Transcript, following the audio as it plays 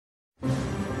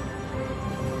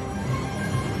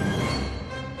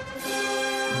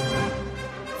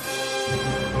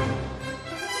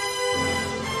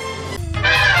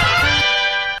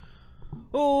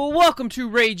Welcome to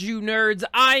Rage You Nerds.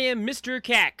 I am Mr.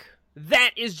 Cack.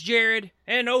 That is Jared.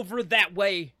 And over that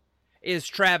way is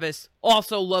Travis,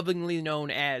 also lovingly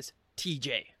known as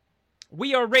TJ.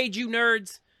 We are Rage You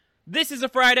Nerds. This is a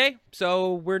Friday,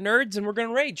 so we're nerds and we're going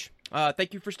to rage.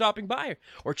 Thank you for stopping by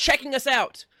or checking us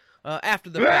out after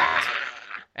the fact.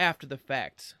 After the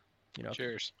fact. You know,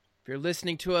 cheers. If you're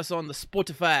listening to us on the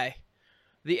Spotify,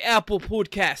 the Apple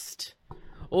Podcast,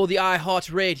 or the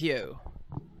iHeartRadio,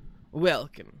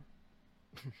 welcome.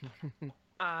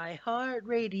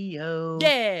 iHeartRadio.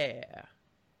 Yeah.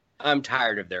 I'm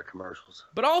tired of their commercials.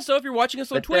 But also, if you're watching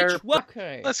us on Twitch,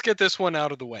 welcome. Let's get this one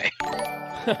out of the way.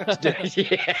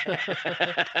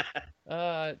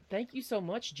 Thank you so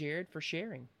much, Jared, for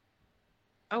sharing.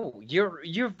 Oh,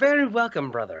 you're very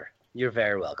welcome, brother. You're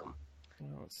very welcome.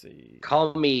 Well, let's see.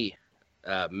 Call me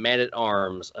man at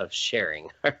arms of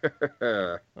sharing.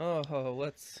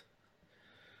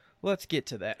 Let's get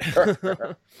to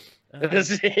that.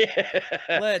 Let's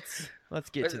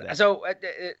get to that. So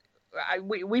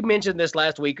we mentioned this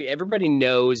last week. Everybody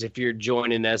knows, if you're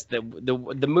joining us, that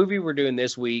the movie we're doing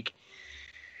this week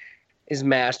is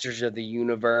Masters of the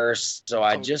Universe. So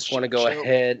I just want to go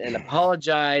ahead and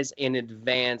apologize in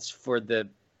advance for the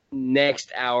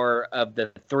next hour of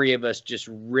the three of us just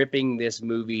ripping this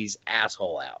movie's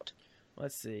asshole out.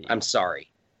 Let's see. I'm sorry.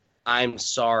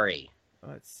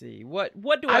 Let's see. What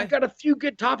do I've got a few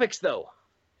good topics, though.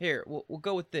 Here, we'll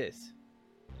go with this.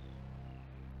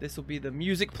 This will be the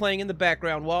music playing in the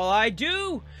background while I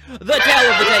do the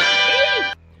tale of the tape.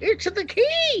 It's the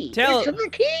key. Tale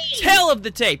of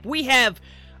the tape. We have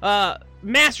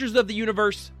Masters of the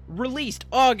Universe, released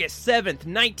August 7th,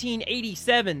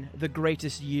 1987, the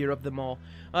greatest year of them all.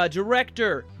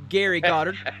 Director, Gary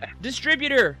Goddard.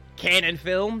 Distributor, Cannon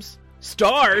Films.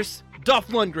 Stars, Dolph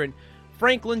Lundgren.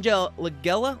 Frank Langella?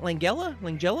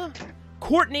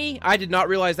 Courtney, I did not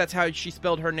realize that's how she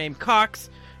spelled her name,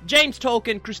 Cox. James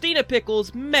Tolkien, Christina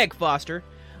Pickles, Meg Foster.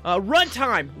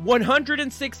 Runtime,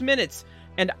 106 minutes.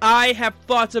 And I have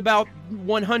thoughts about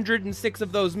 106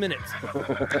 of those minutes.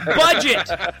 Budget,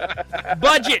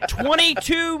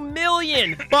 $22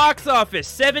 million. Box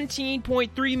office,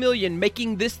 $17.3 million,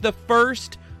 making this the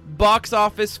first box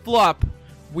office flop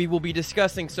we will be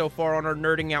discussing so far on our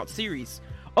Nerding Out series.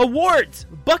 Awards,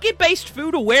 bucket-based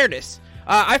food awareness.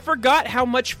 I forgot how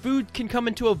much food can come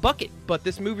into a bucket, but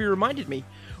this movie reminded me.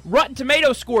 Rotten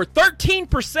Tomatoes score,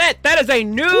 13%. That is a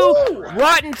new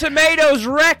Rotten Tomatoes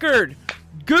record.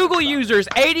 Google users,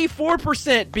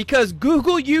 84%, because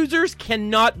Google users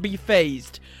cannot be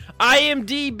phased.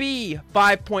 IMDb,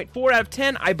 5.4 out of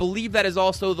 10. I believe that is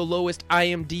also the lowest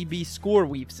IMDb score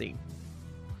we've seen.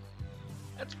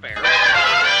 That's fair.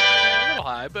 A little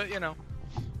high, but you know.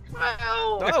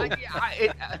 Well,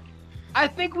 I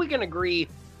think we can agree.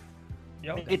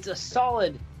 Okay. It's a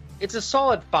solid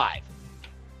 5,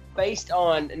 based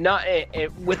on not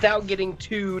without getting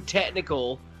too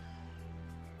technical.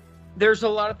 There's a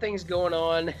lot of things going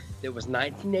on. It was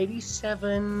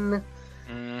 1987.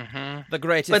 Mm-hmm. The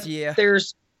greatest but year.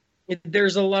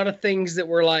 There's a lot of things that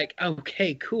were like,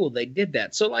 okay, cool, they did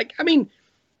that. So, like, I mean,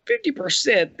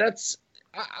 50%. That's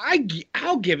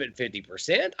I'll give it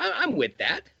 50%. I'm with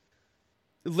that.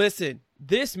 Listen,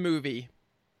 this movie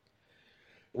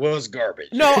was garbage.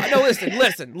 No,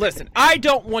 listen. I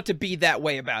don't want to be that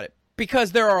way about it,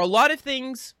 because there are a lot of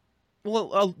things.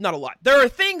 Well, not a lot. There are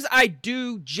things I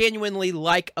do genuinely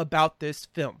like about this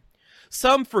film.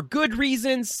 Some for good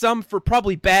reasons, some for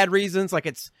probably bad reasons. Like,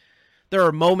 there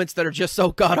are moments that are just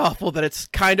so god-awful that it's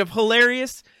kind of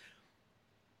hilarious.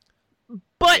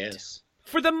 But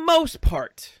for the most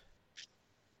part,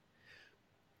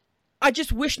 I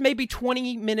just wish maybe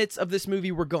 20 minutes of this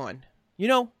movie were gone. You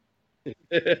know?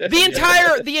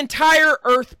 The entire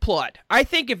Earth plot. I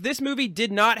think if this movie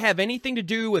did not have anything to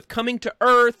do with coming to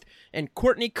Earth and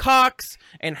Courtney Cox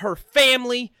and her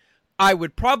family, I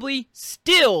would probably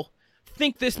still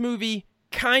think this movie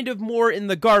kind of more in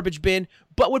the garbage bin,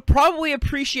 but would probably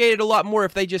appreciate it a lot more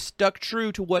if they just stuck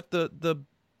true to what the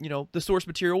source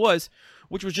material was,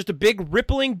 which was just a big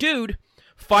rippling dude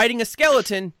fighting a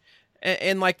skeleton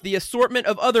and like the assortment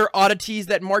of other oddities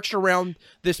that marched around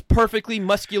this perfectly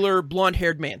muscular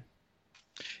blonde-haired man.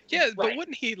 Yeah, but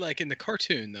wasn't he, like, in the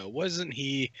cartoon, though? Wasn't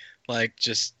he, like,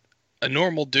 just a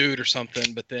normal dude or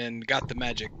something, but then got the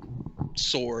magic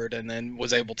sword and then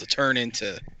was able to turn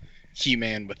into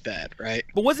He-Man with that, right?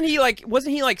 But wasn't he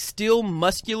like still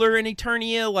muscular in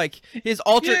Eternia? Like, his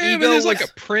alter ego but was like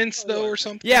a prince, though, or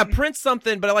something? Yeah, Prince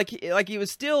something, but like he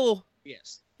was still...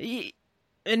 Yes.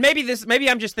 And maybe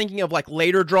I'm just thinking of like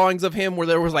later drawings of him where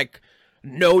there was like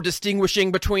no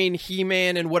distinguishing between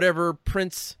He-Man and whatever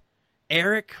Prince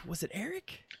Eric. Was it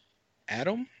Eric?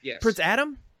 Adam? Yes. Prince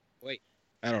Adam? Wait.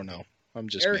 I don't know. I'm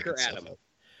just Eric making or stuff Adam? up.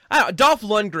 I don't know, Dolph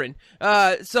Lundgren.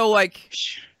 So like,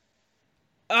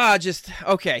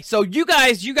 okay. So you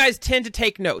guys tend to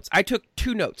take notes. I took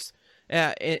 2 notes,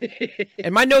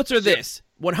 and my notes are this: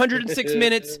 106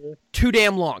 minutes, too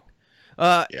damn long.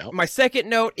 My second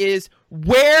note is,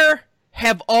 where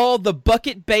have all the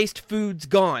bucket-based foods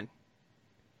gone?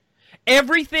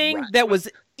 Everything that was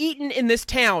eaten in this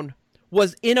town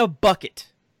was in a bucket.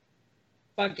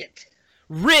 Bucket.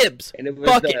 Ribs, And it was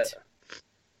bucket.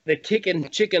 the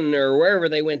chicken or wherever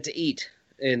they went to eat,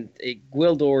 and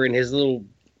Gwildor and his little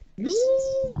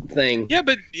thing. Yeah,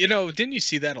 but didn't you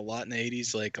see that a lot in the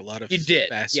 80s? Like a lot of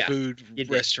fast food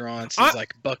restaurants. It's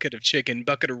like bucket of chicken,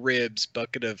 bucket of ribs,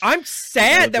 bucket of. I'm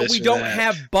sad that we don't that.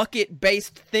 have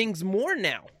bucket-based things more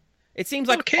now. It seems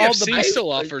like KFC all the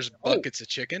still offers buckets of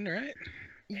chicken, right?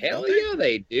 Hell yeah,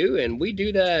 they do, and we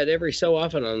do that every so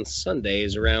often on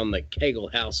Sundays around the Kegel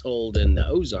household in the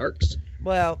Ozarks.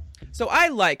 Well, so I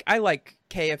like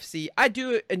KFC. I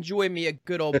do enjoy me a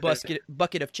good old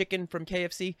bucket of chicken from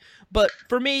KFC, but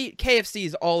for me, KFC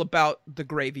is all about the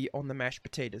gravy on the mashed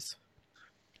potatoes.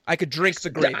 I could drink the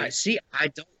gravy. See,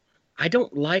 I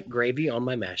don't like gravy on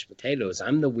my mashed potatoes.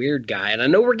 I'm the weird guy, and I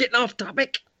know we're getting off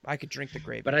topic. I could drink the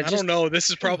gravy, but I don't know. This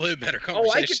is probably a better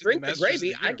conversation. Oh, I could drink the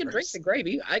gravy. I can drink the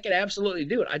gravy. I can absolutely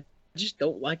do it. I just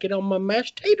don't like it on my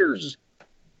mashed taters.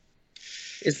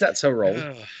 Is that so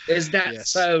wrong? Is that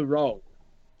so wrong?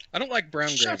 I don't like brown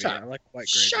gravy. I like white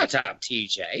gravy. Shut up,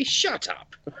 TJ. Shut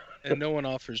up. And no one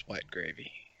offers white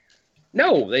gravy.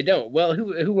 No, they don't. Well,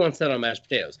 who wants that on mashed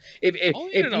potatoes? If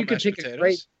you could pick a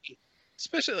gravy.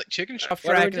 Especially like chicken What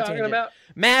are we talking about?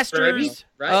 Masters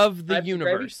of the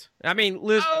Universe. I mean,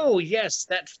 oh yes,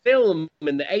 that film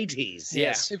in the 80s.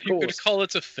 Yes, if you could call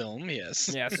it a film,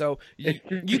 yes. Yeah. So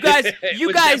you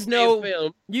guys know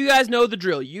the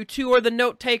drill. You two are the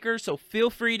note takers, so feel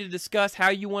free to discuss how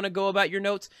you want to go about your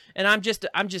notes. And I'm just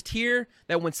here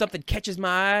that when something catches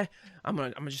my eye, I'm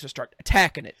gonna just start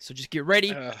attacking it. So just get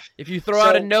ready. If you throw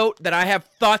out a note that I have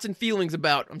thoughts and feelings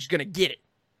about, I'm just gonna get it.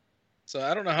 So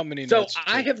I don't know how many notes. So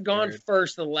I have gone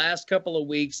first the last couple of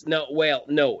weeks. No,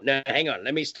 hang on.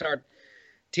 Let me start.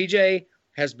 TJ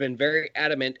has been very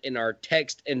adamant in our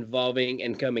text involving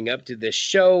and coming up to this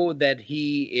show that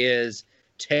he is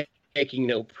taking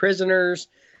no prisoners.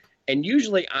 And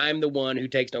usually I'm the one who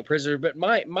takes no prisoners, but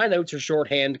my notes are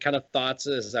shorthand kind of thoughts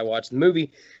as I watch the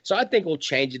movie. So I think we'll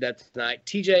change it up tonight.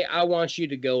 TJ, I want you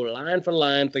to go line for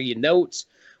line through your notes.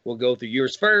 We'll go through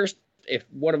yours first. If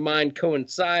one of mine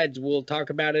coincides, we'll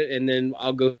talk about it, and then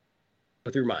I'll go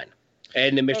through mine.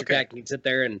 And then Mr. Cat can sit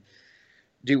there and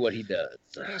do what he does.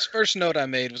 His first note I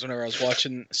made was whenever I was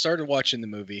started watching the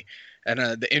movie, and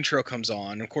the intro comes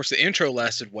on. Of course, the intro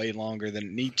lasted way longer than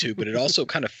it need to, but it also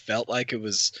kind of felt like it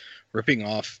was ripping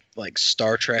off like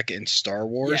Star Trek and Star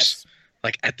Wars,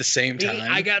 like at the same time.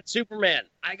 I got Superman.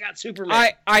 I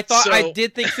thought I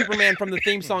did think Superman from the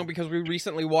theme song because we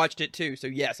recently watched it too. So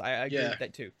yes, I agree with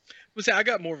that too. Well, see, I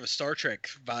got more of a Star Trek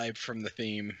vibe from the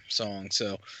theme song,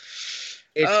 so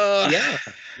I can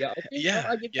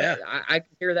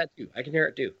hear that too. I can hear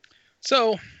it too.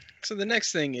 So the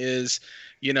next thing is,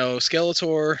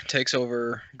 Skeletor takes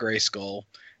over Grayskull,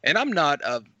 and I'm not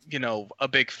a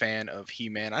big fan of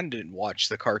He-Man. I didn't watch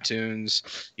the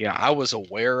cartoons. Yeah, I was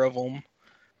aware of them,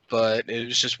 but it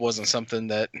just wasn't something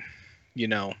that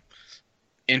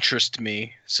interested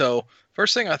me. So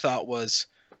first thing I thought was,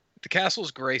 the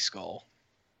castle's Grayskull,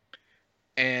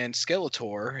 and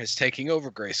Skeletor is taking over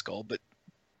Grayskull, but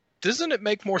doesn't it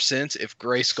make more sense if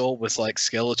Grayskull was like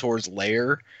Skeletor's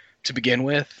lair to begin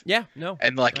with? Yeah, no.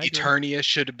 And like Eternia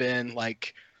should have been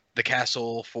like the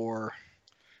castle for,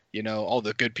 all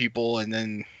the good people, and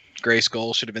then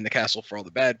Grayskull should have been the castle for all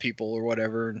the bad people or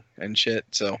whatever and shit.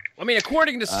 So I mean,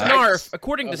 according to Snarf,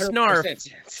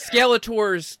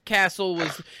 Skeletor's castle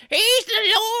was he's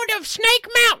the Lord of Snake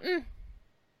Mountain.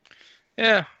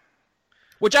 Yeah.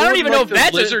 Which I don't even know if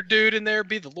that's lizard dude in there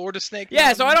be the Lord of Snake Mountain.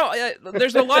 Yeah, so I don't.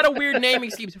 There's a lot of weird naming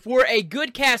schemes for a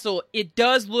good castle. It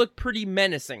does look pretty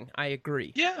menacing. I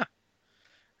agree. Yeah.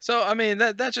 So I mean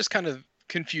that just kind of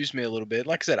confused me a little bit.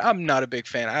 Like I said, I'm not a big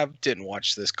fan. I didn't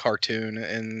watch this cartoon,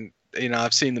 and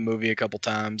I've seen the movie a couple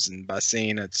times, and by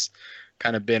seeing it's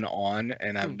kind of been on,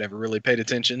 and I've never really paid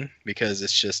attention because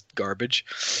it's just garbage.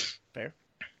 Fair.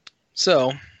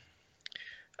 So,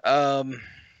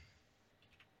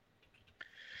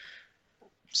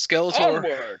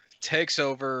 Skeletor takes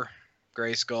over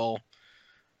Grayskull,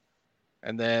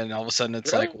 and then all of a sudden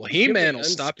it's like, well, He-Man will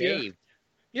stop you.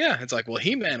 Yeah, it's like, well,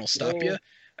 He-Man will stop you.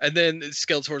 And then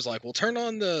Skeletor's like, well, turn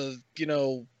on the,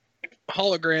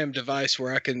 hologram device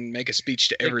where I can make a speech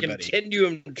to everybody. The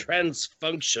Continuum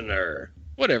Transfunctioner.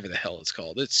 Whatever the hell it's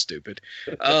called. It's stupid.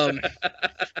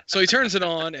 So he turns it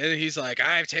on and he's like,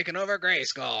 I've taken over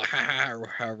Grayskull, or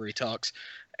however he talks.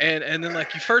 And then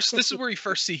like this is where you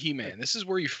first see He-Man. This is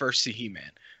where you first see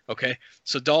He-Man. Okay?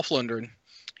 So Dolph Lundgren,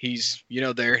 he's,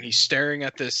 there, and he's staring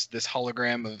at this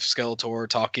hologram of Skeletor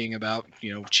talking about,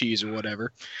 cheese or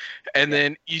whatever. And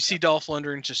then you see Dolph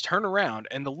Lundgren just turn around,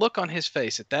 and the look on his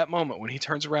face at that moment when he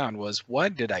turns around was,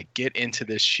 what did I get into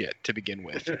this shit to begin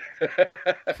with?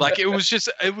 Like, it was just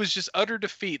utter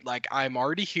defeat. Like, I'm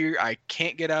already here. I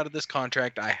can't get out of this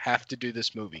contract. I have to do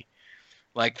this movie.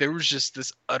 Like, there was just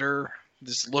this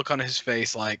look on his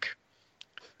face like,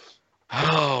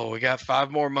 oh, we got 5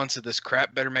 more months of this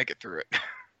crap. Better make it through it.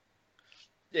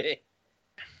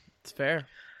 It's fair.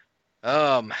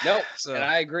 No, and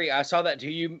I agree. I saw that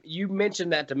too. You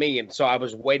mentioned that to me, and so I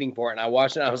was waiting for it, and I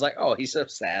watched it, and I was like, oh, he's so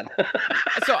sad.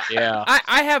 So yeah,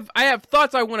 I have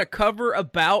thoughts I want to cover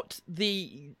about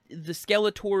the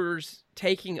Skeletors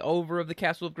taking over of the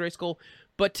Castle of Grayskull,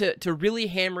 but to really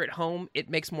hammer it home, it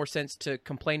makes more sense to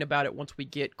complain about it once we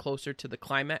get closer to the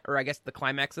climax, or I guess the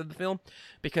climax of the film,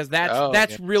 because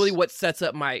that's really what sets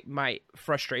up my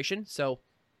frustration. So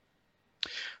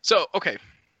okay.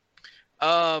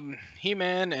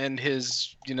 He-Man and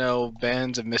his,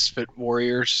 bands of misfit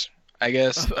warriors, I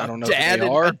guess. I don't know who they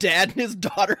are. A dad and his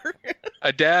daughter.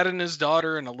 A dad and his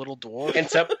daughter and a little dwarf. And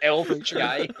some elf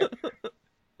guy.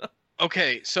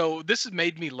 Okay, so this has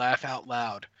made me laugh out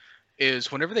loud.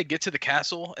 Is whenever they get to the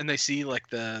castle and they see like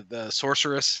the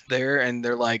sorceress there, and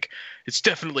they're like, it's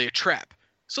definitely a trap.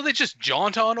 So they just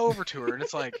jaunt on over to her, and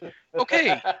it's like,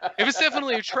 okay, if it's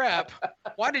definitely a trap,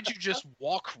 why did you just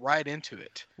walk right into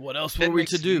it? What else were we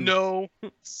to do? No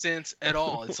sense at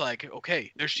all. It's like,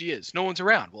 okay, there she is. No one's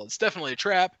around. Well, it's definitely a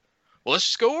trap. Well, let's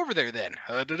just go over there then.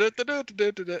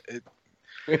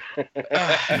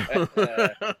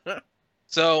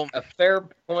 So a fair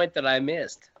point that I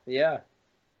missed. Yeah.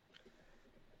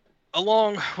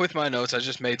 Along with my notes, I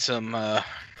just made some,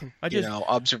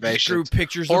 observations. Drew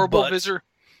pictures horrible of butts.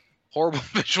 Horrible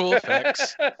visual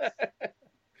effects.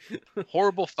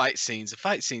 Horrible fight scenes. The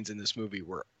fight scenes in this movie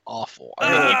were awful.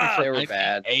 I mean, even for they were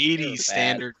bad. 80s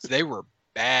standards, they were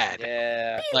bad.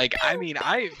 Yeah. Like, I mean,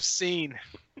 I've seen,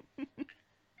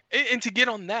 and to get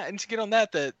on that,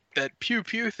 that pew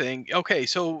pew thing. Okay,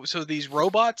 so these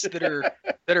robots that are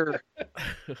they're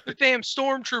damn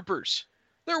stormtroopers.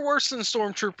 They're worse than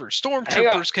stormtroopers.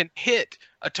 Stormtroopers can hit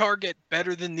a target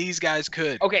better than these guys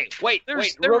could. Okay, there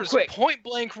was quick. Point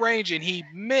blank range, and he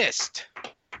missed.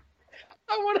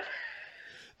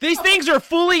 These things are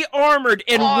fully armored,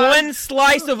 and one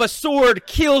slice of a sword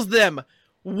kills them.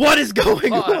 What is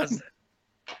going on?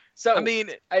 So, I mean,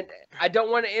 I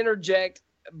don't want to interject,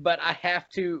 but I have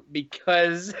to,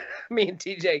 because me and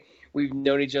TJ, we've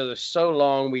known each other so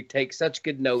long. We take such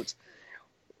good notes.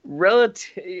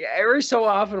 Every so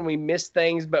often we miss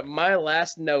things, but my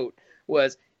last note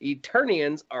was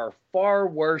Eternians are far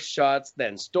worse shots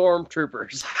than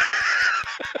stormtroopers.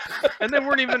 And they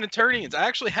weren't even Eternians. I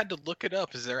actually had to look it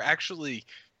up. Is they're actually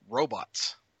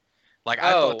robots? Like,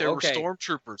 I thought they were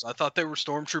stormtroopers. I thought they were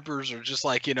stormtroopers, or just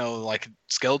like, like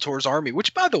Skeletor's army.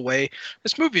 Which, by the way,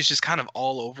 this movie is just kind of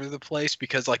all over the place,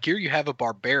 because like here you have a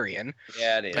barbarian,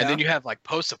 yeah, it is, and then you have like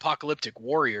post-apocalyptic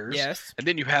warriors, yes, and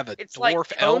then you have a it's dwarf like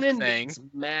elf Conan thing. Meets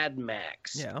Mad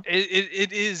Max. Yeah,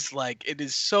 it is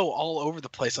so all over the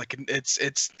place. Like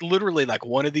it's literally like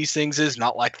one of these things is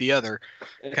not like the other,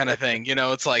 kind of thing.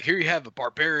 It's like here you have a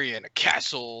barbarian, a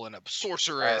castle, and a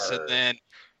sorceress, and then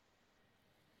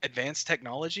advanced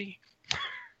technology.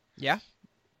 Yeah.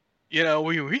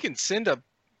 We can send a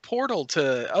portal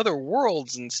to other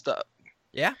worlds and stuff.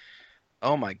 Yeah.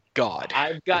 Oh my God.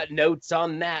 I've got notes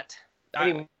on that.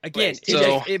 Again,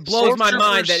 so, it blows my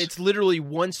mind that it's literally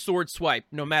one sword swipe,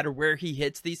 no matter where he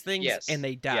hits these things, and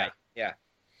they die. Yeah.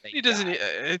 He doesn't.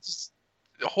 It's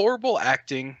horrible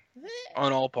acting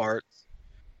on all parts.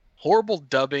 Horrible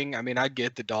dubbing. I mean, I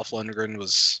get that Dolph Lundgren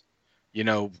was,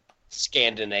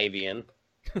 Scandinavian.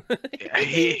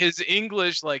 His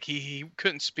English, like he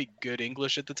couldn't speak good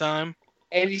English at the time,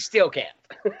 and he still can't.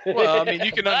 Well, I mean,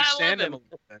 you can understand him a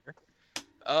little better.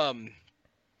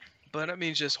 But I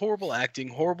mean, just horrible acting,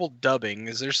 horrible dubbing.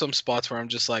 Is there some spots where I'm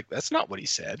just like, that's not what he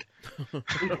said?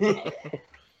 Food.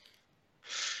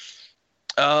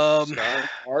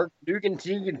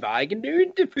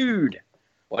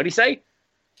 What'd he say?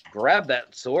 Grab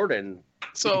that sword and.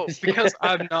 So, because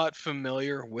I'm not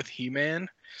familiar with He-Man,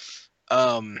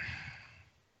 I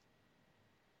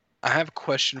have a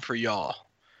question for y'all.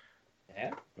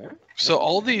 Yeah. So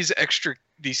all these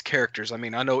characters, I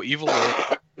mean, I know Evil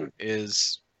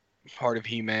is part of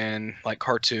He-Man, like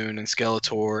cartoon and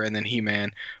Skeletor, and then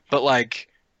He-Man. But like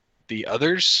the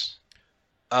others,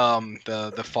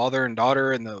 the father and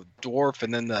daughter and the dwarf,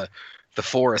 and then the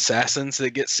 4 assassins that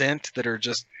get sent that are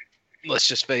just, let's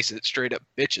just face it, straight up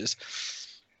bitches.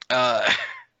 I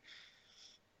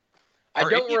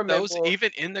don't remember those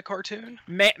even in the cartoon.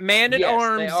 Man at Yes,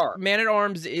 Arms. they are. Man at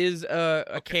Arms is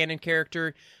a canon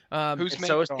character. Who's and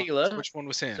so is Man-at-Arms? Tila. Which one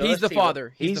was him? So He's is the Tila.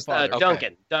 father. He's the father.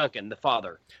 Okay. Duncan, the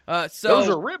father. Those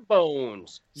So are rib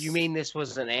bones. You mean this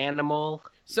was an animal?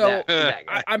 so That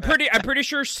guy. I'm pretty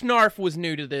sure Snarf was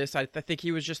new to this. I think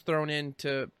he was just thrown in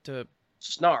to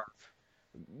Snarf.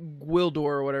 Gwildor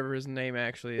or whatever his name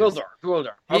actually is.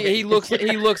 Gwildor. He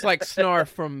looks like Snarf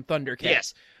from Thundercats.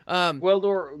 Yes.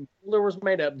 Gwildor was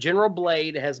made up. General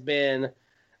Blade has been.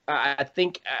 I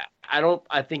think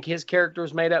his character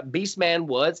was made up. Beastman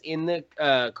was in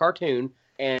the cartoon,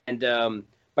 and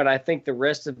but I think the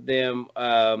rest of them.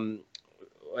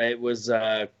 It was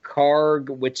Karg,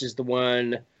 which is the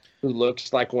one who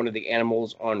looks like one of the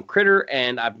animals on Critter,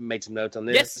 and I've made some notes on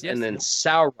this. Yes. And then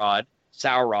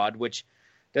Saurod, which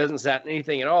doesn't sound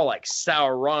anything at all like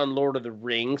Sauron, Lord of the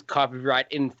Rings, copyright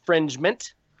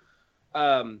infringement.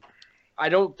 I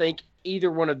don't think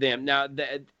either one of them. Now,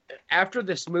 after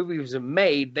this movie was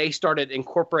made, they started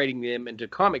incorporating them into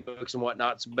comic books and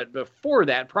whatnot. But before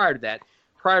that, prior to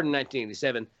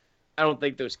 1987, I don't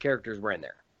think those characters were in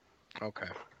there. Okay.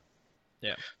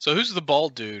 Yeah. So who's the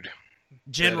bald dude?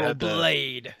 General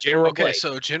Blade. General Okay, Blade.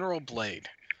 so General Blade.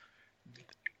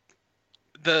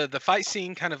 The fight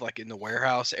scene kind of like in the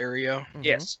warehouse area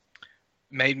Yes,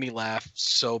 made me laugh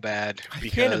so bad I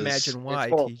because can't imagine why,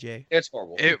 horrible. TJ. it's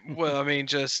horrible. well, I mean,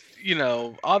 just,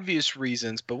 obvious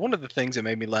reasons, but one of the things that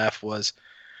made me laugh was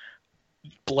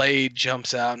Blade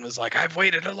jumps out and was like, "I've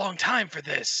waited a long time for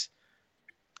this."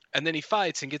 And then he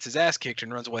fights and gets his ass kicked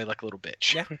and runs away like a little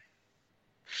bitch. Yeah.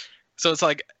 So it's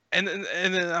like, and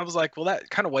then I was like, well, that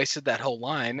kind of wasted that whole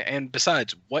line. And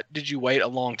besides, what did you wait a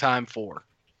long time for?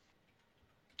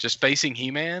 Just facing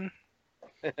He-Man?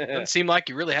 Doesn't seem like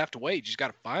you really have to wait. You just got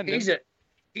to find him.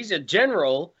 He's a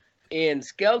general in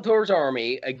Skeletor's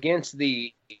army against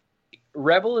the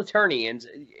Rebel Eternians.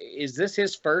 Is this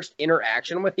his first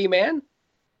interaction with He-Man?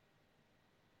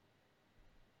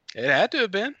 It had to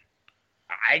have been.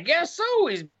 I guess so.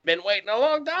 He's been waiting a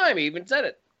long time. He even said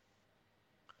it.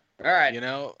 All right.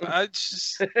 I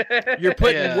just... You're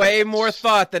putting Yeah. way more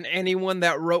thought than anyone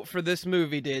that wrote for this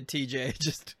movie did, TJ.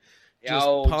 Just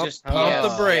pump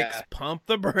the brakes. yeah. Pump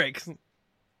the brakes.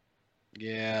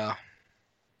 Yeah.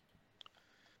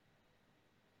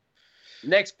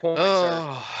 Next point, sir.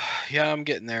 Oh, yeah, I'm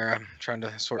getting there. I'm trying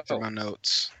to sort through my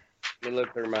notes. Let me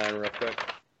look through mine real quick.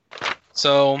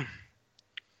 So,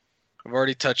 I've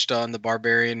already touched on the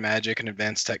barbarian magic and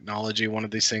advanced technology. One of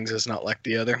these things is not like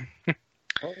the other.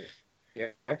 Oh,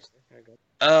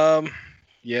 yeah.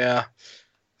 Yeah.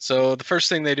 So the first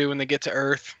thing they do when they get to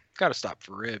Earth, gotta stop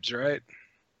for ribs, right?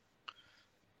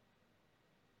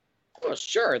 Well,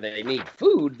 sure, they need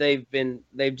food. They've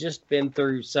just been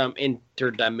through some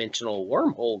interdimensional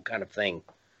wormhole kind of thing.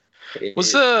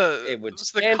 Was the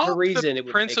stand to cop reason the it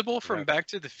would principal take from forever. Back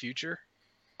to the Future?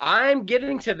 I'm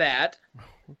getting to that.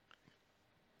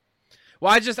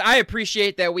 Well, I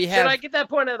appreciate that we have. Should I get that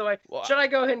point out of the way? Well, Should I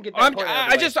go ahead and get that point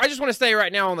out of the way? I just want to say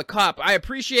right now on the cop, I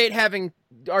appreciate having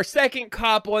our second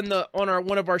cop on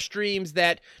one of our streams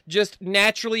that just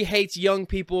naturally hates young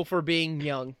people for being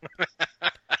young.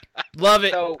 Love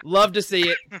it. So- Love to see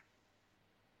it.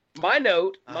 My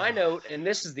note, and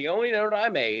this is the only note I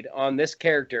made on this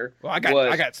character. Well, I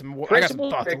was got some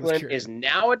Principal thoughts on this Strickland character. is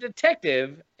now a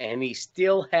detective, and he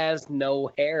still has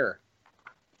no hair.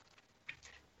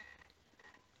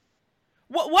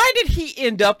 Why did he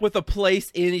end up with a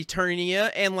place in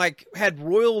Eternia and like had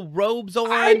royal robes on?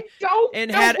 I don't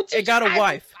and know. had What's it got a I-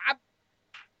 wife. I-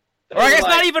 Or I guess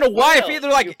not even a wife well, either.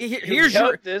 Like you here's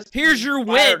got this. here's your You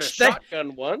fired winch. A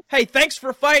shotgun one. Hey, thanks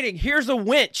for fighting. Here's a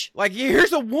winch. Like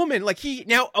here's a woman. Like he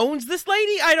now owns this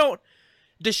lady.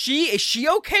 Is she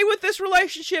okay with this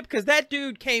relationship? Because that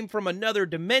dude came from another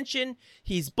dimension.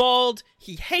 He's bald.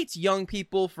 He hates young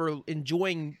people for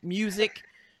enjoying music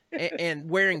and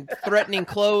wearing threatening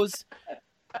clothes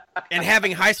and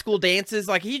having high school dances.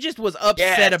 Like he just was upset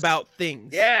Yes. about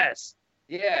things.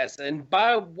 Yes, and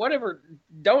by whatever,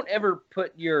 don't ever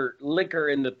put your liquor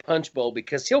in the punch bowl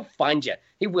because he'll find you.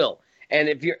 He will. And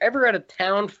if you're ever at a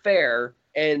town fair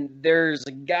and there's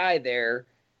a guy there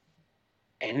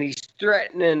and he's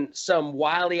threatening some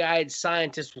wily-eyed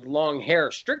scientist with long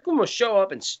hair, Strickland will show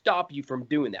up and stop you from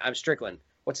doing that. I'm Strickland.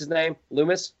 What's his name?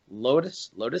 Lotus?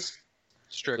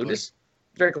 Strictly. Lotus?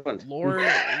 Strickland. Lord.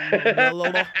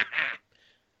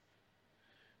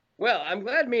 Well, I'm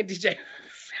glad me and DJ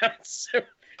found some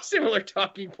similar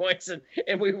talking points,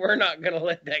 and we were not going to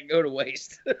let that go to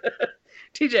waste.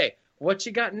 TJ, what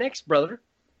you got next, brother?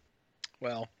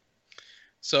 Well,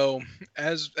 so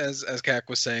as Kak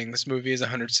was saying, this movie is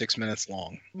 106 minutes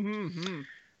long. Mm-hmm.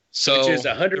 So Which is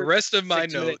the rest of my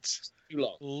 106 notes too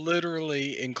long.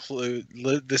 literally include.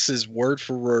 This is word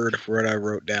for word what I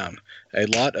wrote down. A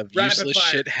lot of Rapid useless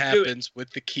fire. shit Do happens with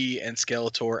the Key and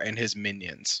Skeletor and his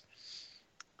minions.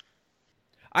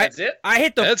 That's it?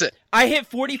 That's it. I hit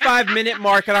 45-minute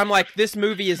mark, and I'm like, this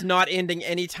movie is not ending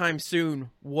anytime soon.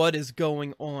 What is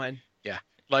going on? Yeah.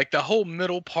 Like the whole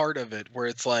middle part of it where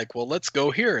it's like, well, let's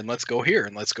go here and let's go here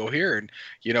and let's go here. And,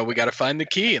 you know, we got to find the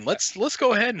key and let's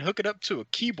go ahead and hook it up to a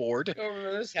keyboard. Go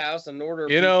over to this house and order.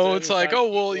 You know, pizza it's and like, find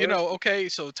oh, well, you keyboard. know, okay,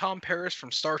 so Tom Paris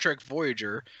from Star Trek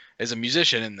Voyager is a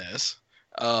musician in this.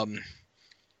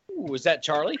 Ooh, is that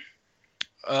Charlie?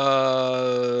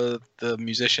 The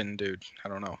musician dude. I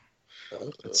don't know.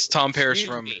 It's Tom Paris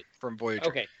Excuse me. from Voyager.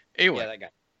 Okay. Anyway, Yeah, that guy.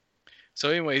 so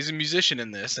anyway, he's a musician in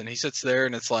this, and he sits there,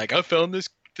 and it's like, I found this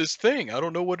thing. I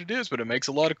don't know what it is, but it makes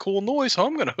a lot of cool noise, so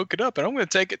I'm going to hook it up, and I'm going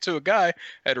to take it to a guy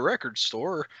at a record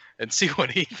store and see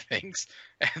what he thinks.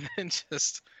 And then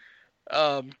just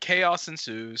chaos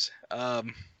ensues.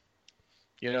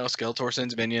 You know, Skeletor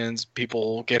sends minions,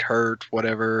 people get hurt,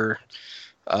 whatever.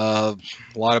 A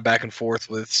lot of back and forth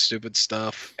with stupid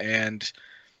stuff, and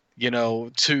you know,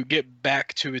 to get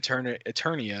back to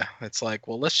Eternia, it's like,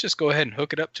 well, let's just go ahead and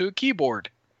hook it up to a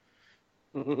keyboard.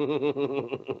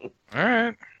 All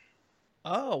right.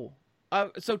 Oh.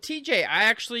 So TJ, I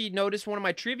actually noticed one of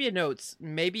my trivia notes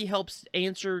maybe helps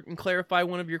answer and clarify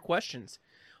one of your questions.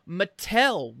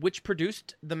 Mattel, which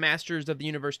produced the Masters of the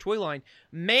Universe toy line,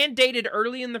 mandated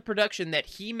early in the production that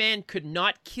He-Man could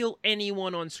not kill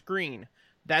anyone on screen.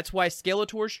 That's why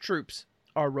Skeletor's troops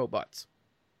are robots.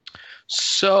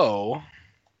 So,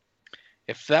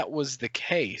 if that was the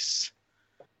case,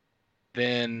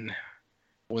 then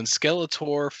when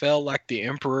Skeletor fell like the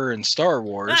Emperor in Star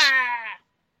Wars,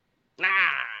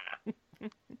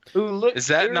 Who looks is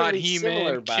that not eerily similar,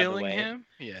 He-Man by the killing way. him?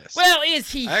 Yes. Well,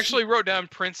 is he? I actually wrote down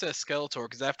Princess Skeletor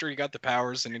because after he got the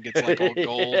powers and it gets like all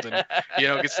gold and you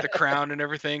know gets the crown and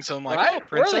everything, so I'm like, Right? oh,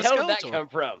 Where the Princess hell did that Skeletor. come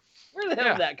from? Where the hell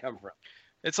Yeah. did that come from?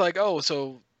 It's like, oh,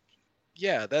 so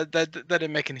yeah, that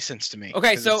didn't make any sense to me.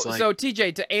 Okay, 'Cause so it's like, so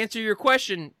TJ, to answer your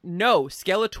question, no,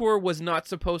 Skeletor was not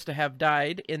supposed to have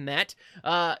died in that.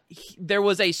 There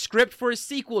was a script for a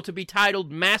sequel to be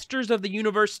titled Masters of the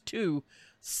Universe 2: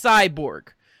 Cyborg.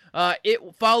 It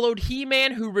followed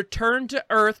He-Man, who returned to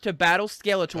Earth to battle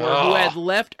Skeletor, who had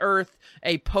left Earth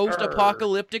a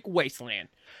post-apocalyptic wasteland.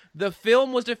 The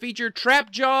film was to feature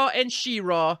Trapjaw and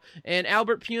She-Ra, and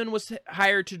Albert Pune was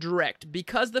hired to direct.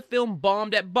 Because the film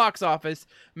bombed at box office,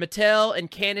 Mattel and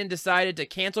Canon decided to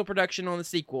cancel production on the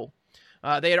sequel.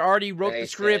 They had already wrote They the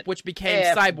script, said, which became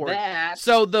F Cyborg. that.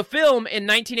 So the film in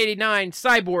 1989,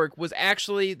 Cyborg, was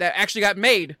actually got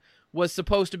made, was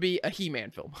supposed to be a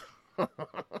He-Man film.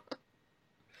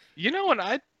 you know, and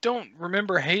I don't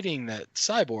remember hating that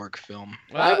Cyborg film.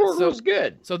 Cyborg so, was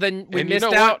good. so then we And you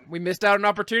missed know out. what? We missed out an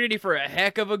opportunity for a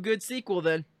heck of a good sequel.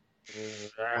 Then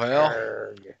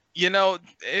Well, you know,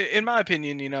 in my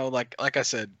opinion, you know, like I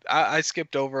said, I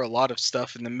skipped over a lot of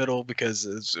stuff in the middle because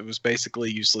it was basically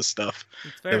useless stuff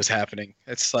it's that fair. was happening.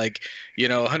 It's like, you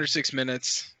know, 106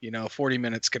 minutes, you know, 40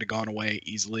 minutes could have gone away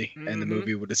easily and the Mhm.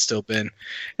 movie would have still been.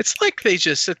 It's like they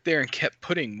just sit there and kept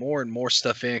putting more and more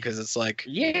stuff in because it's like,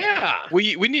 Yeah.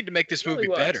 we need to make this It really movie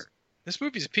was. better. This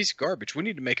movie's a piece of garbage. We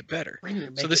need to make it better. We need to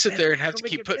So make they it sit better. there and have How to do we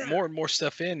keep make it putting better? more and more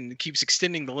stuff in, and it keeps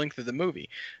extending the length of the movie.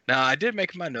 Now, I did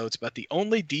make my notes about the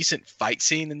only decent fight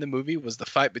scene in the movie was the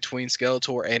fight between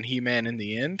Skeletor and He-Man in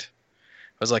the end.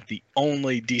 It was like the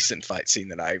only decent fight scene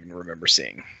that I even remember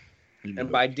seeing. in the And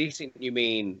movie. by decent, you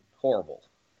mean horrible.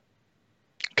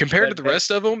 Compared to but the rest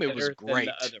of them, it Better was than great.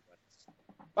 the other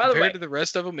ones. By the way, Compared to the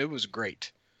rest of them, it was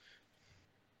great.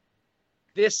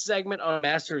 this segment on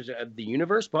Masters of the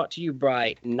Universe brought to you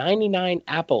by 99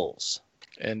 Apples.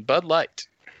 And Bud Light.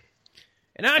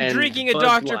 And I'm And drinking a Bud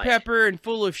Dr. Light. Pepper and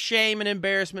full of shame and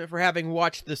embarrassment for having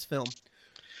watched this film.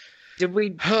 Did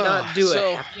we not do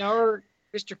So- a happy hour,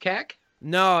 Mr. Cack?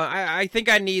 No, I think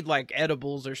I need like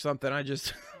edibles or something. I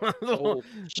just Oh,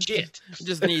 shit.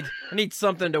 I need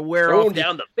something to wear Throwing off.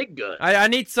 down the big gun. I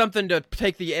need something to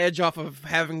take the edge off of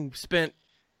having spent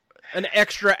an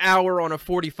extra hour on a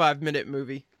 45-minute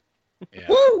movie. Yeah.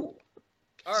 Woo!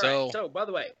 All right. So- So, by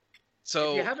the way, if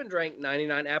So you haven't drank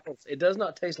 99 apples, it does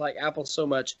not taste like apples so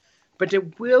much, but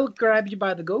it will grab you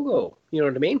by the go-go. You know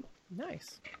what I mean?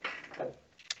 Nice.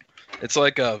 It's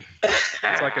like a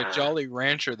Jolly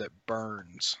Rancher that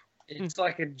burns. It's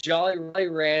like a Jolly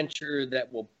Rancher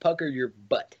that will pucker your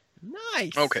butt.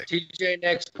 Nice. Okay. TJ,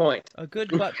 next point. A good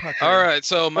butt pucker. All right,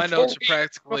 so my notes are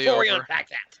practically Before we over. unpack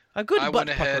that. A good I butt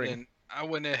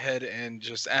went ahead and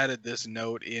just added this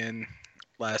note in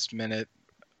last minute.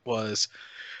 Was,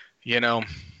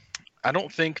 I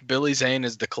don't think Billy Zane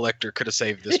as the Collector could have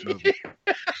saved this movie.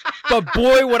 But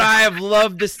boy, would I have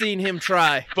loved to seen him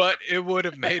try. But it would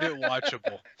have made it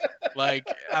watchable. Like,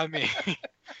 I mean,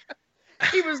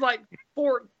 He was like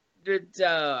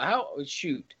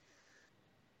shoot.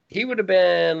 He would have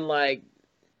been like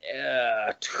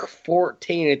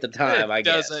 14 at the time, I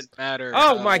guess. It doesn't matter.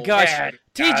 Oh my gosh. Yeah,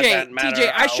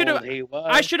 TJ, I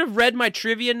I should have read my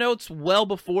trivia notes well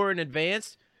before in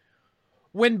advance.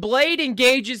 When Blade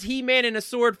engages He-Man in a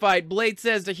sword fight, Blade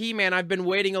says to He-Man, "I've been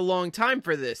waiting a long time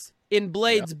for this." In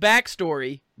Blade's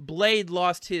backstory, Blade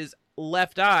lost his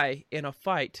left eye in a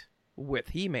fight with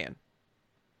He-Man.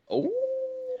 Oh.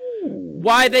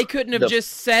 Why they couldn't have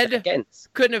just said, seconds.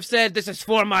 "This is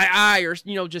for my eye," or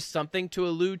just something to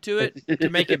allude to it to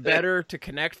make it better to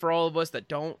connect for all of us that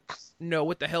don't know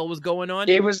what the hell was going on.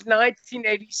 It was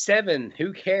 1987.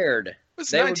 Who cared? It was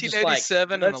They were just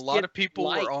 1987, like, and a let's lot get of people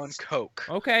lights. were on coke.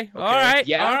 Okay. All right.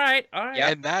 Yeah. All right.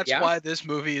 And that's why this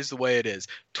movie is the way it is.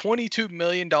 $22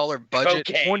 million budget,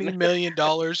 Cocaine. $20 million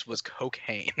was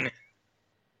cocaine.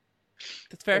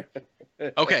 That's fair.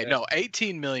 Okay, no,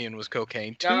 18 million was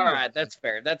cocaine. All right, that's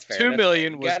fair. That's fair. 2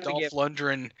 million was Gotta Dolph give-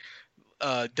 Lundgren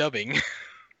dubbing.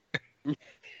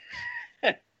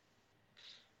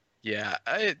 Yeah,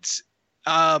 it's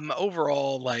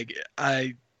overall like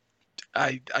I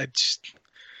just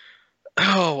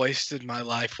wasted my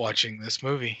life watching this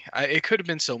movie. It could have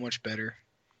been so much better.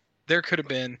 There could have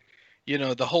been,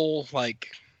 the whole like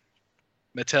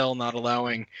Mattel not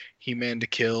allowing He-Man to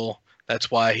kill. That's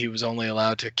why he was only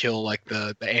allowed to kill like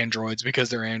the androids because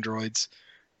they're androids,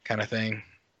 kind of thing.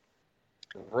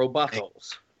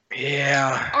 Robotos.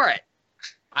 Yeah. All right.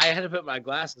 I had to put my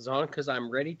glasses on because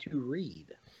I'm ready to read.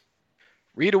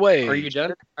 Read away. Are you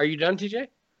done? Are you done, TJ?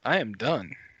 I am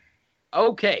done.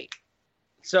 Okay.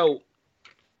 So,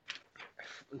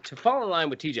 to fall in line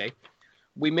with TJ,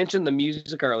 we mentioned the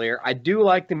music earlier. I do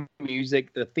like the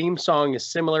music. The theme song is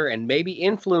similar and maybe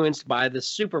influenced by the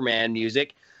Superman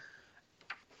music.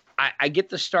 I get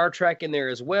the Star Trek in there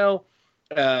as well,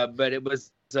 but it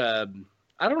was I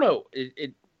don't know.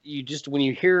 You just when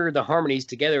you hear the harmonies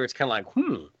together, it's kind of like,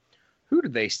 who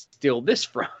did they steal this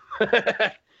from?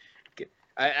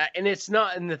 And it's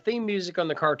not. And the theme music on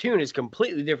the cartoon is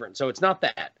completely different, so it's not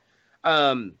that.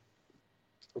 Kind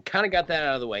of got that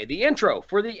out of the way. The intro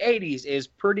for the 80s is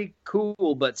pretty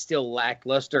cool, but still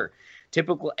lackluster.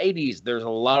 Typical 80s. There's a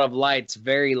lot of lights,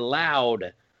 very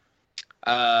loud.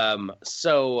 Again,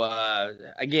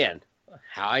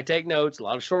 how I take notes, a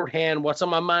lot of shorthand. What's on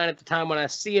my mind at the time when I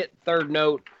see it? Third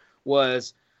note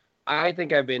was, I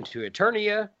think I've been to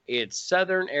Eternia. It's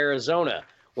Southern Arizona.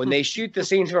 When they shoot the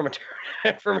scenes from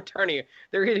Eternia,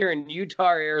 they're either in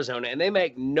Utah or Arizona, and they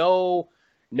make no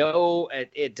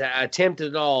attempt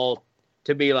at all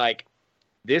to be like,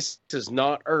 this is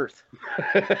not Earth.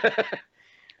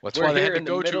 That's why they had to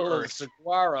go to Earth.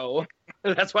 Saguaro.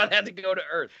 That's why they had to go to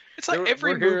Earth. It's like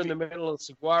every we're movie. Here in the middle of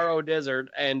Saguaro Desert,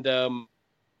 and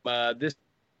this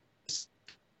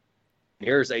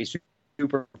here's a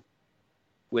super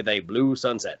with a blue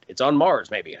sunset. It's on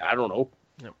Mars, maybe. I don't know.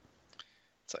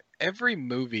 It's like every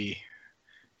movie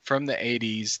from the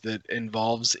 80s that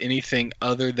involves anything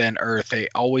other than Earth, they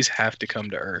always have to come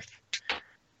to Earth.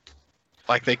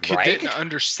 Like they didn't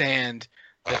understand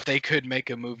that they could make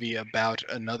a movie about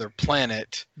another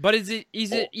planet. But is it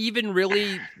even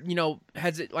really,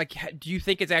 has it do you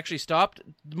think it's actually stopped?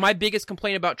 My biggest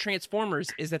complaint about Transformers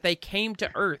is that they came to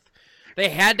Earth. They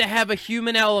had to have a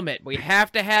human element. We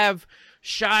have to have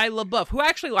Shia LaBeouf, who I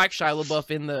actually like Shia LaBeouf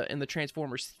in the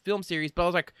Transformers film series, but I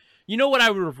was like, you know what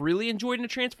I would have really enjoyed in a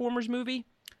Transformers movie?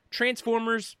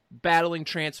 Transformers battling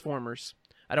Transformers.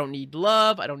 I don't need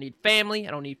love. I don't need family.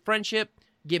 I don't need friendship.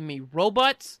 Give me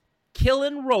robots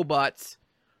killing robots,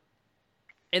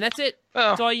 and that's it.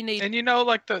 Well, that's all you need. And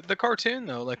like the cartoon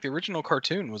though, like the original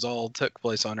cartoon was all took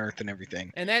place on Earth and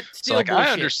everything. And that's still bullshit. bullshit.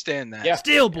 I understand that. Yeah.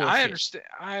 Still bullshit.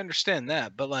 I understand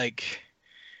that, but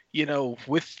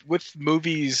with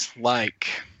movies like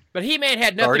But He-Man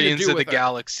had nothing Guardians to do of with the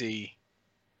Galaxy,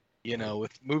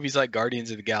 with movies like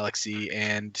Guardians of the Galaxy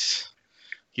and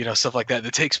stuff like that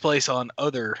takes place on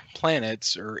other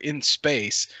planets or in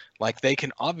space, like they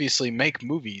can obviously make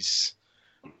movies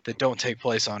that don't take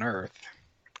place on Earth.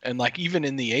 And like even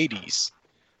in the 80s,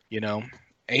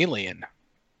 Alien.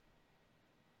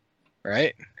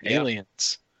 right? Yep.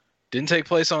 Aliens. Didn't take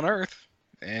place on Earth,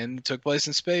 and it took place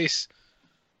in space.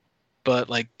 But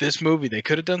like this movie, they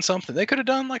could have done something. They could have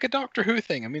done like a Doctor Who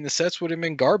thing. I mean, the sets would have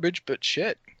been garbage, but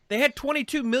shit. They had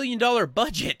 $22 million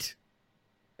budget.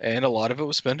 And a lot of it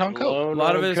was spent on coke. A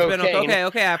lot of it was spent on coke.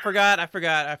 Okay, I forgot.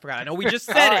 I know we just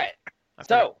said it.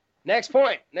 So, next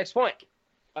point.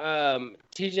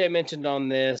 TJ mentioned on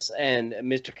this, and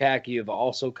Mr. Kak, you have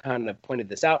also kind of pointed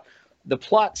this out. The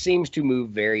plot seems to move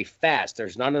very fast.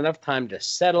 There's not enough time to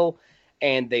settle,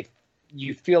 and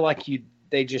you feel like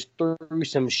they just threw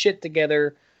some shit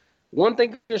together. One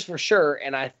thing is for sure,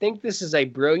 and I think this is a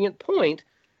brilliant point,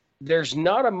 there's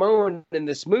not a moment in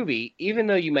this movie, even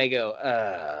though you may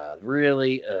go,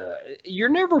 really? You're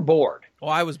never bored. Oh,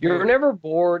 I was bored. You're never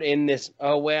bored in this.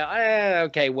 Oh, well,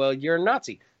 okay, well, you're a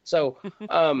Nazi. So,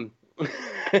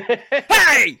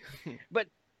 hey! But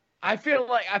I feel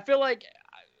like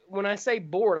when I say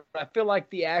bored, I feel like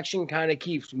the action kind of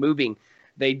keeps moving.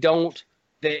 They don't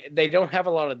have a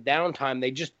lot of downtime.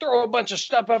 They just throw a bunch of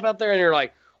stuff up out there, and you're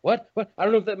like, what? I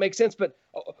don't know if that makes sense, but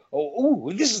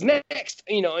this is next,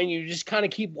 and you just kind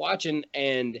of keep watching,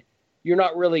 and you're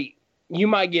not really. You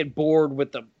might get bored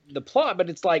with the plot, but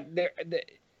it's like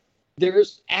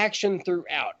there's action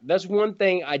throughout. That's one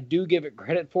thing I do give it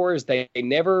credit for, is they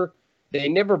never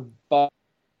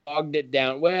bogged it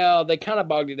down. Well, they kind of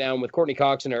bogged it down with Courtney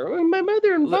Cox and her. My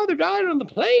mother and father died on the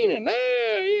plane, and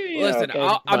listen,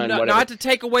 okay, I'm not to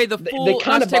take away the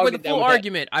full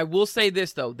argument. I will say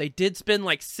this though: they did spend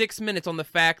like 6 minutes on the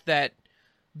fact that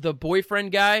the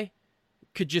boyfriend guy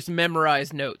could just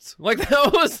memorize notes. Like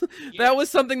that was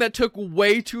something that took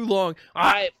way too long.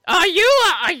 Are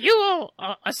you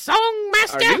a song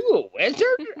master? Are you a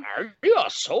wizard? Are you a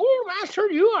soul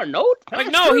master? You are note master?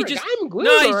 Like, no, he just I'm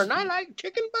Glitter, and I like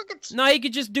chicken buckets. No, he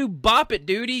could just do Bop It,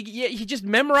 dude. He just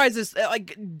memorizes.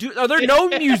 Are there no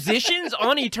musicians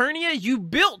on Eternia? You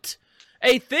built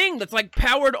a thing that's like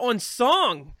powered on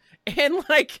song, and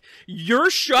like you're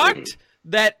shocked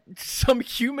that some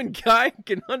human guy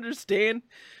can understand.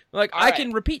 Like, I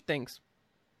can repeat things.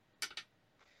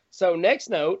 So,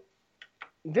 next note,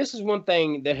 this is one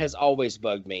thing that has always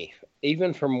bugged me,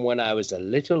 even from when I was a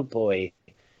little boy.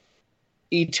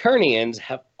 Eternians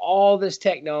have all this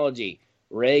technology,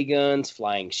 ray guns,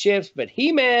 flying ships, but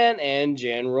He-Man and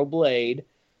General Blade,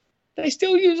 they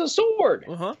still use a sword.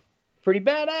 Uh-huh. Pretty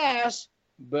badass,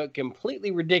 but completely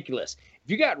ridiculous.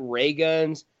 If you got ray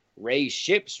guns, ray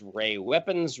ships, ray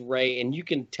weapons, and you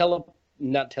can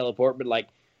not teleport, but like,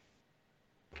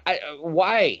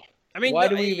 why? I mean, why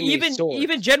do we even need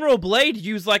even General Blade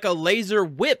used like a laser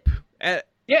whip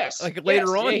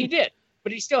later on. Yeah, he did,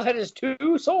 but he still had his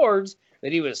 2 swords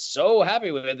that he was so happy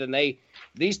with, and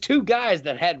these 2 guys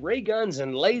that had ray guns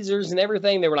and lasers and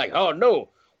everything, they were like, oh no,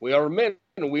 we are men,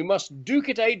 we must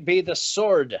ducatate by the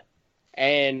sword,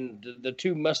 and the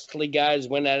 2 muscly guys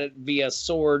went at it via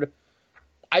sword.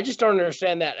 I just don't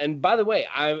understand that. And by the way,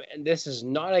 this is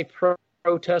not a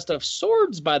protest of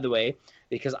swords, by the way,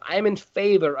 because I'm in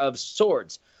favor of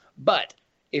swords. But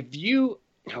if you...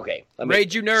 Okay.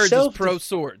 Rage You Nerds is pro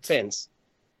swords. Rage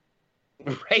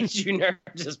You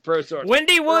Nerds is pro swords.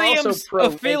 Wendy Williams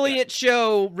affiliate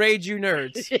show, Rage You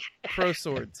Nerds. Pro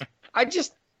swords. I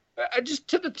just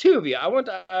to the 2 of you, I want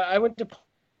to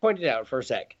point it out for a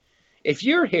sec. If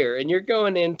you're here and you're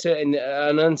going into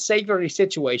an unsavory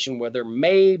situation where there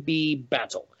may be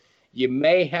battle, you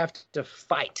may have to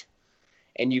fight,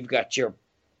 and you've got your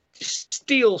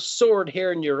steel sword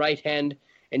here in your right hand,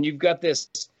 and you've got this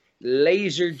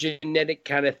laser genetic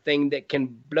kind of thing that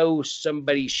can blow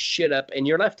somebody's shit up in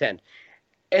your left hand,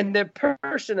 and the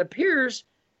person appears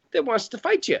that wants to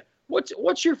fight you.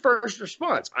 What's your first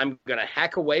response? I'm going to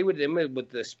hack away with him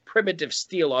with this primitive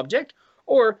steel object,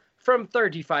 or from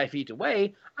 35 feet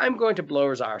away, I'm going to blow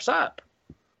his arse up.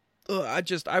 I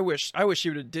wish he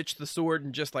would have ditched the sword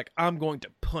and just like, I'm going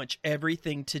to punch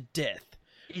everything to death.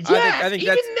 Yeah, I think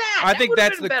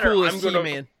that's the coolest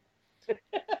He-Man.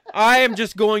 I am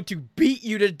just going to beat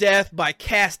you to death by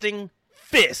casting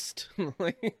fist.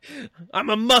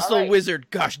 I'm a muscle wizard.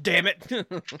 Gosh damn it.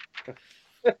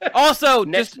 Also,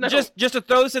 just to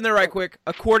throw this in there right quick,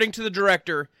 according to the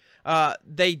director,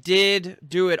 they did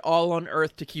do it all on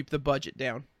Earth to keep the budget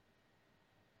down.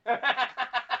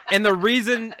 And the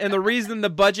reason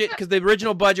the budget, because the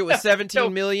original budget was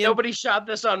 $17 million. Nobody shot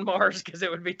this on Mars because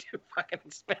it would be too fucking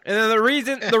expensive. And then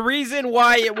the reason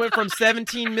why it went from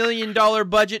 $17 million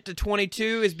budget to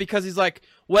 22 is because he's like,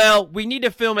 well, we need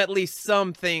to film at least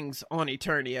some things on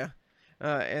Eternia.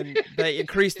 And they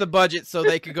increased the budget so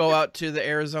they could go out to the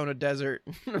Arizona desert.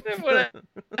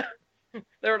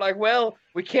 They were like, well,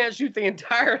 we can't shoot the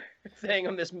entire thing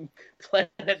on this planet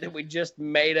that we just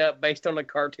made up based on a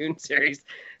cartoon series.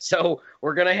 So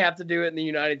we're going to have to do it in the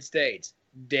United States.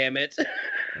 Damn it.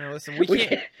 Now, listen,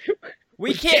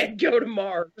 we can't go to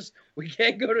Mars. We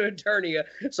can't go to Eternia.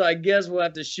 So I guess we'll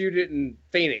have to shoot it in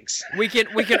Phoenix. We can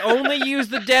only use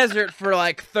the desert for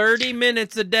like 30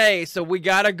 minutes a day. So we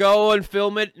got to go and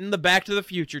film it in the Back to the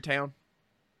Future town.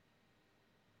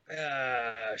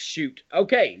 Shoot.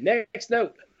 Okay, next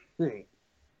note.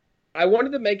 I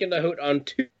wanted to make a note on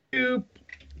two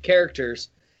characters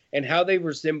and how they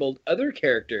resembled other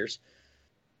characters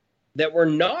that were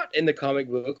not in the comic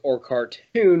book or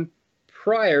cartoon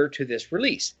prior to this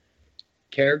release.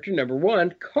 Character number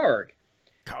one, Karg.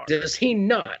 Does he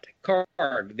not?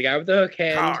 Karg, the guy with the hook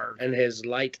hand and his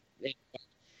light.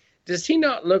 Does he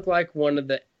not look like one of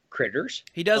the critters?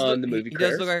 He does. On the movie he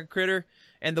does look like a critter.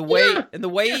 And the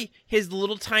way his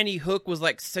little tiny hook was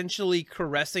like sensually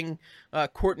caressing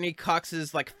Courtney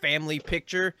Cox's like family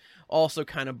picture also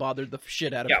kind of bothered the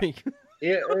shit out of me.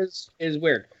 It is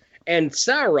weird. And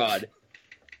Saurod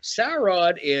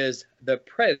is the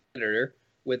predator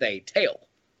with a tail.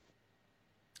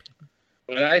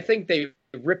 And I think they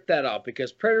ripped that off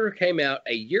because Predator came out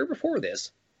a year before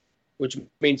this, which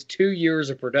means 2 years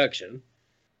of production.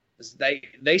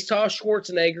 They saw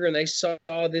Schwarzenegger and they saw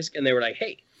this and they were like,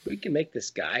 hey, we can make this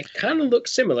guy kind of look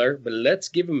similar, but let's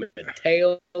give him a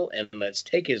tail and let's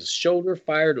take his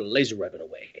shoulder-fired laser weapon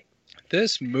away.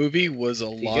 This movie was a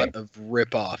lot of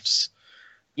rip-offs.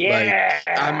 Yeah.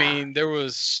 Like, I mean, there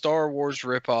was Star Wars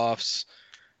rip-offs.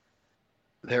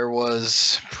 There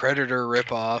was Predator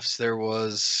rip-offs.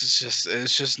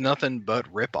 It's just nothing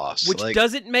but rip-offs. Which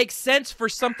doesn't make sense for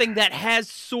something that has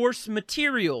source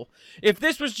material. If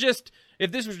this was just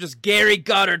Gary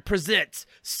Goddard presents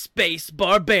Space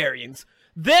Barbarians,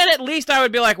 then at least I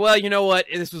would be like, well, you know what?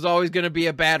 This was always going to be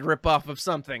a bad rip-off of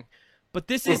something. But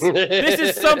this is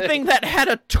something that had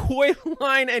a toy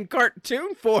line and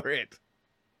cartoon for it.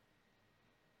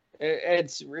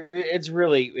 It's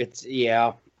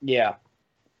yeah.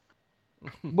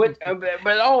 But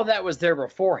all of that was there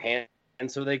beforehand,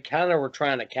 and so they kind of were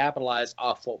trying to capitalize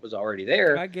off what was already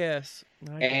there. I guess.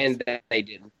 And they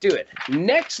didn't do it.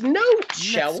 Next note,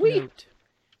 shall we?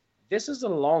 This is a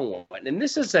long one, and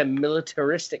this is a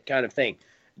militaristic kind of thing.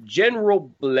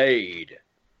 General Blade.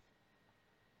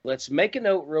 Let's make a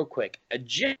note real quick. A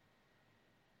general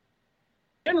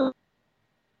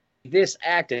this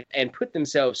acted and put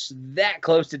themselves that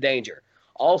close to danger.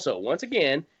 Also, once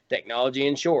again, technology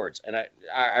and shorts, and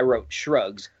I wrote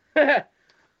shrugs.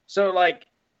 So, like,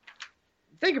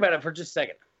 think about it for just a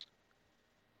second.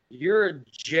 You're a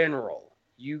general.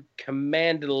 You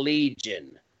command a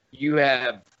legion. You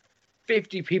have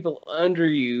 50 people under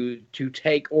you to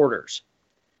take orders.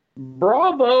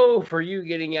 Bravo for you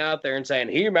getting out there and saying,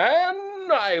 He-Man,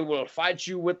 I will fight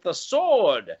you with the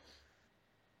sword.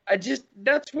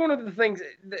 That's one of the things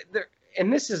that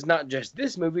and this is not just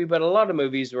this movie, but a lot of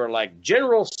movies were like,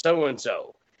 General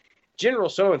so-and-so. General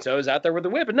so-and-so is out there with a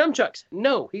whip and nunchucks.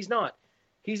 No, he's not.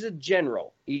 He's a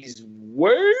general. He's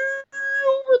way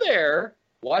over there,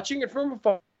 watching it from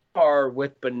afar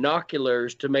with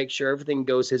binoculars to make sure everything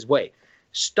goes his way.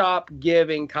 Stop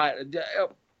giving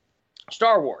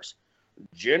Star Wars.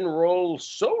 General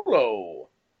Solo.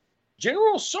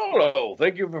 General Solo,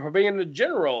 thank you for being a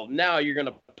general. Now you're going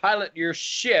to pilot your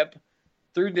ship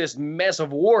through this mess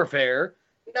of warfare.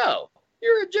 No,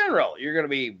 you're a general. You're going to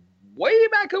be way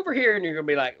back over here, and you're going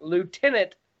to be like,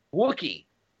 Lieutenant Wookiee,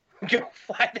 go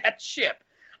fly that ship.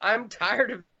 I'm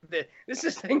tired of this. This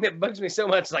is the thing that bugs me so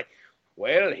much. Like,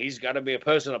 well, he's got to be a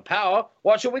person of power.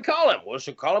 What should we call him? We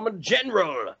should call him a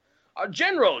general. A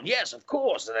general, yes, of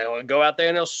course. And they'll go out there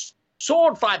and they'll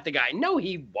sword fight the guy. No,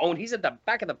 he won't. He's at the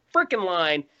back of the freaking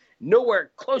line,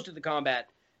 nowhere close to the combat.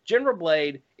 General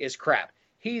Blade is crap.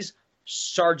 He's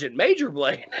Sergeant Major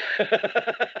Blade.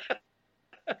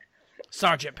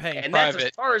 Sergeant Payne. And that's as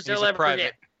far as they'll ever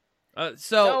get.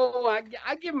 No,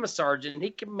 I give him a sergeant. He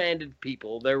commanded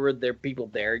people. There were people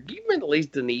there. Give him at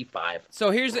least an E5.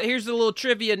 So here's a little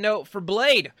trivia note for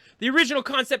Blade. The original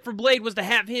concept for Blade was to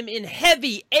have him in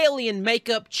heavy alien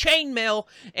makeup, chainmail,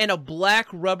 and a black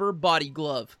rubber body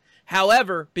glove.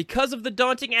 However, because of the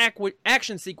daunting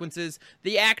action sequences,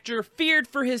 the actor feared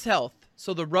for his health,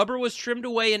 so the rubber was trimmed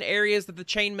away in areas that the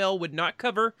chainmail would not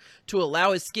cover to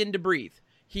allow his skin to breathe.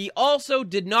 He also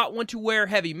did not want to wear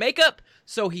heavy makeup,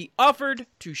 so he offered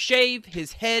to shave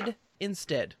his head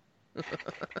instead.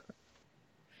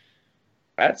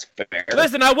 That's fair.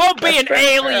 Listen, I won't be an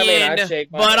alien,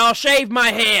 but I'll shave my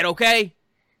head, okay?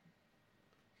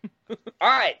 All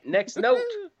right, next note.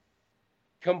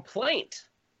 Complaint.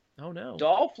 Oh, no.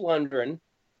 Dolph Lundgren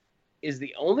is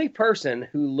the only person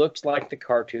who looks like the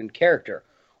cartoon character.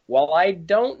 While I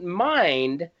don't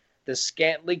mind the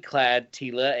scantily clad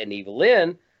Teela and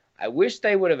Evelyn, I wish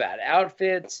they would have had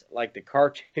outfits like the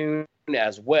cartoon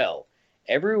as well.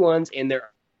 Everyone's in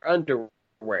their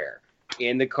underwear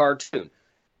in the cartoon,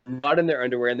 not in their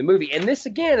underwear in the movie. And this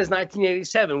again is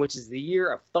 1987, which is the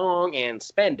year of thong and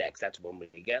spandex. That's when we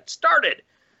got started.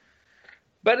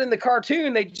 But in the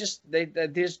cartoon, they just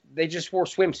wore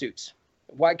swimsuits.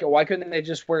 Why couldn't they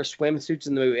just wear swimsuits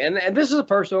in the movie? And this is a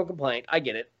personal complaint. I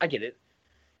get it.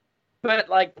 But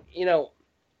like, you know,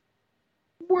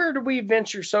 where do we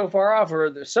venture so far off?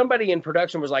 Or somebody in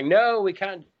production was like, no, we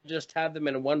can't just have them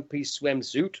in a one-piece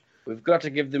swimsuit. We've got to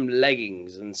give them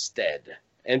leggings instead.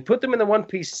 And put them in the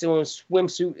one-piece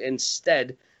swimsuit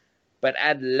instead, but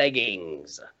add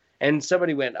leggings. And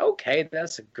somebody went, okay,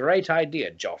 that's a great idea,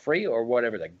 Joffrey, or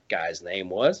whatever the guy's name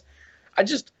was.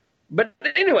 But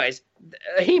anyways,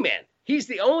 He-Man, he's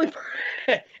the only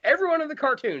everyone in the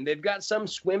cartoon, they've got some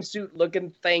swimsuit-looking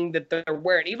thing that they're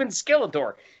wearing. Even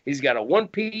Skeletor, he's got a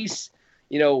one-piece,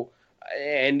 you know,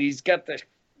 and he's got the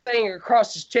thing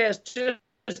across his chest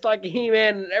just like a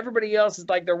He-Man, and everybody else is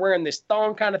like they're wearing this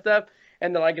thong kind of stuff.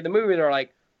 And they're like, in the movie, they're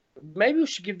like, maybe we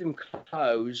should give them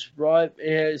clothes, right?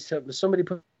 Yeah, so somebody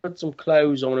put some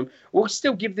clothes on them. We'll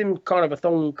still give them kind of a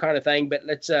thong kind of thing, but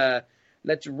let's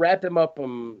wrap them up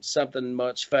on something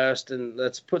much first, and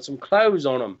let's put some clothes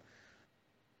on them.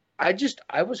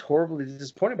 I was horribly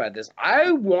disappointed by this.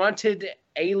 I wanted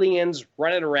aliens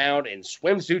running around in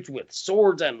swimsuits with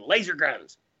swords and laser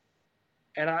guns,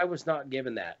 and I was not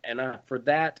given that. And for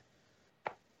that,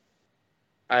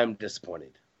 I'm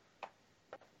disappointed.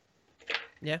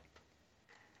 Yeah.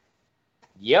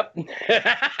 Yep.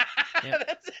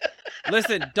 Yep.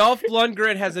 Listen, Dolph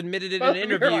Lundgren has admitted in an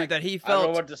interview that he felt. I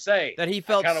don't know what to say. That he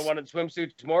felt. I kind of wanted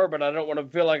swimsuits more, but I don't want to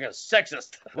feel like a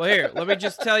sexist. Well, here, let me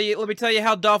tell you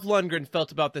how Dolph Lundgren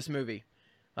felt about this movie.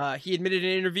 He admitted in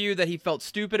an interview that he felt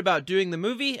stupid about doing the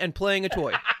movie and playing a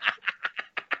toy.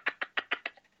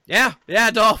 Yeah,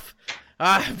 Dolph.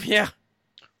 Yeah.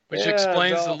 Which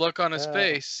explains the look on his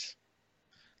face,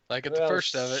 like at the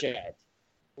first of it. Shit.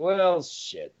 Well,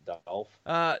 shit, Dolph.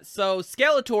 So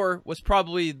Skeletor was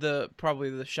probably the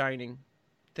shining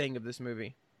thing of this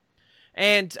movie,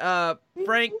 and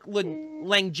Frank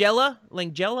Langella,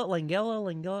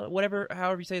 whatever,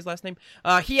 however you say his last name.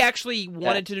 He actually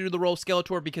wanted to do the role of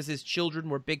Skeletor because his children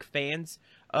were big fans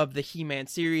of the He-Man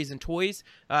series and toys.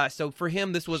 So for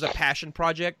him, this was a passion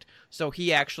project. So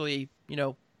he actually,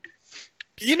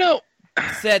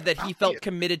 said that he felt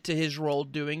committed to his role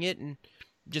doing it and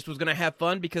just was going to have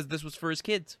fun because this was for his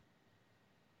kids.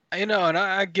 And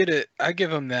I get it. I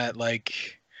give him that.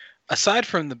 Like, aside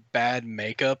from the bad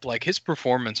makeup, like, his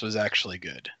performance was actually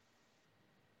good.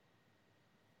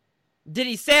 Did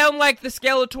he sound like the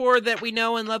Skeletor that we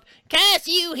know and love? Curse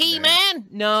you, He-Man!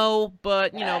 No,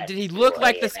 but, did he look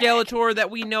like the Skeletor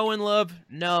that we know and love?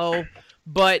 No.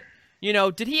 But,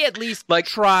 did he at least,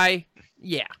 try?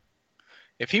 Yeah.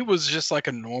 If he was just, like,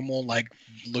 a normal,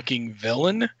 looking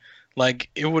villain,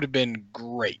 it would have been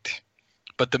great.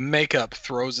 But the makeup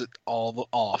throws it all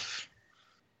off.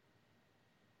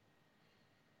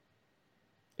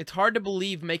 It's hard to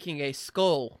believe making a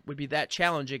skull would be that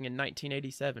challenging in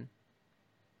 1987.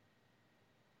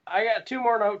 I got 2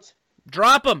 more notes.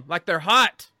 Drop them like they're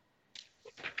hot.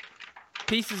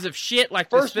 Pieces of shit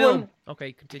like First this film. one.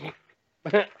 Okay, continue.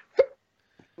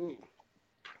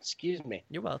 Excuse me.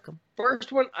 You're welcome.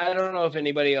 First one, I don't know if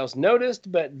anybody else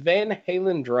noticed, but Van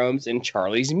Halen drums in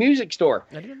Charlie's Music Store.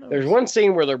 I didn't know. There's one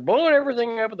scene where they're blowing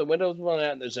everything up and the windows blowing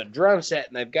out, and there's a drum set,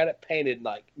 and they've got it painted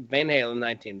like Van Halen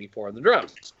 1984 the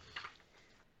drums.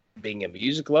 Being a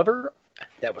music lover,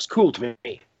 that was cool to me.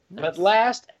 Nice. But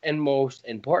last and most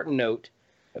important note,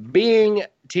 being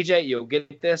TJ, you'll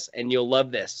get this and you'll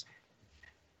love this.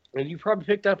 And you probably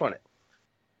picked up on it.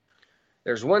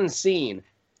 There's one scene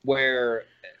where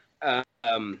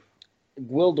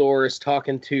Gwildor is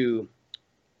talking to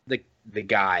the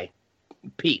guy,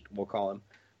 Pete, we'll call him,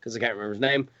 because I can't remember his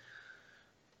name.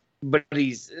 But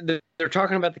they're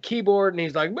talking about the keyboard, and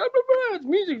he's like, blah, blah, blah, it's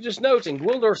music, just notes. And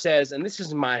Gwildor says, and this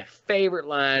is my favorite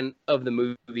line of the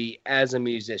movie as a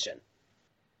musician,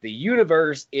 the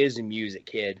universe is music,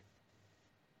 kid.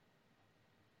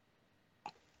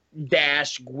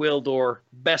 Dash Gwildor,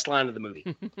 best line of the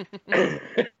movie.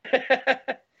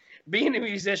 Being a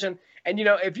musician, and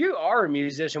if you are a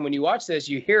musician, when you watch this,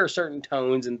 you hear certain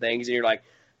tones and things, and you're like,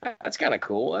 that's kind of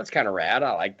cool. That's kind of rad.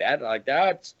 I like that.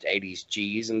 It's 80s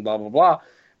cheese and blah, blah, blah.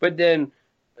 But then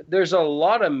there's a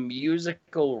lot of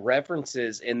musical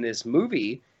references in this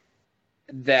movie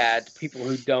that people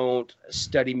who don't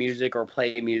study music or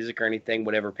play music or anything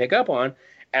would ever pick up on.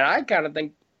 And I kind of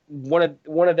think one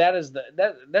of that is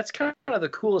that's kind of the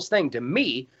coolest thing to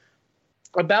me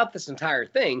about this entire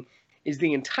thing is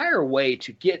the entire way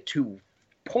to get to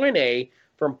point A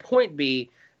from point B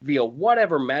via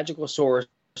whatever magical source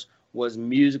was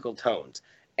musical tones.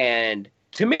 And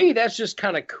to me, that's just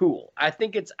kind of cool. I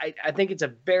think it's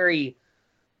a very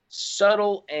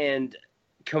subtle and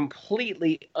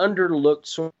completely underlooked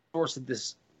source of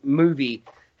this movie,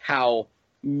 how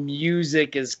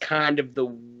music is kind of the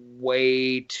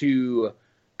way to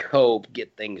cope,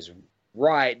 get things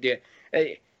right.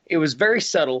 It was very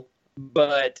subtle,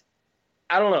 but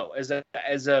I don't know.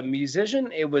 As a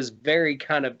musician, it was very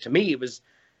kind of, to me,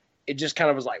 it just kind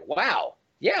of was like, wow,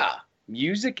 yeah,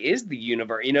 music is the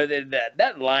universe. You know,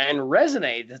 that line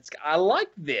resonates. I like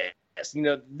this. You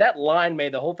know, that line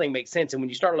made the whole thing make sense. And when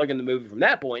you start looking at the movie from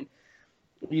that point,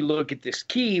 you look at this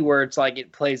key where it's like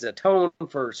it plays a tone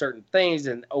for certain things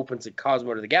and opens a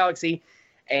cosmos to the galaxy.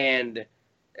 And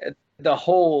the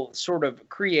whole sort of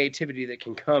creativity that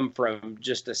can come from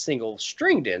just a single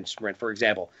stringed instrument, for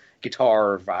example,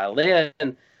 guitar or violin.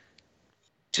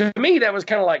 To me, that was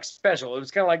kind of like special. It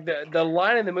was kind of like the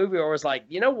line in the movie where I was like,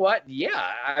 you know what?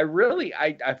 Yeah,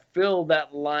 I feel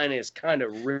that line is kind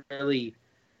of really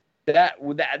that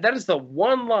is the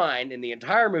one line in the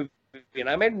entire movie, and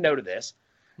I made a note of this.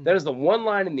 That is the one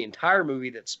line in the entire movie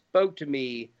that spoke to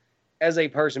me as a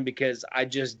person, because I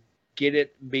just get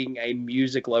it being a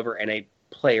music lover and a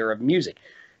player of music.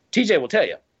 TJ will tell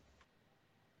you,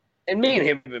 and me and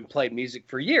him have been playing music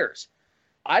for years.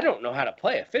 I don't know how to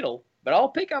play a fiddle, but I'll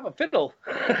pick up a fiddle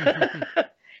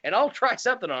and I'll try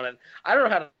something on it. I don't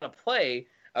know how to play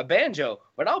a banjo,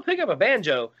 but I'll pick up a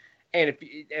banjo, and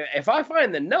if I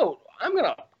find the note, I'm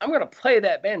gonna play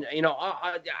that banjo. You know,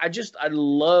 I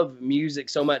love music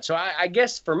so much. So I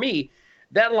guess for me,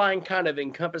 that line kind of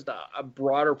encompassed a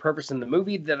broader purpose in the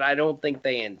movie that I don't think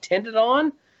they intended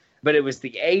on. But it was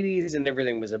the 80s and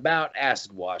everything was about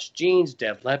acid wash jeans,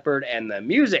 Def Leppard, and the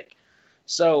music.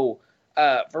 So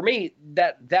for me,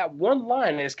 that one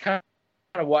line is kind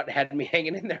of what had me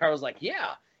hanging in there. I was like,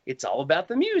 yeah, it's all about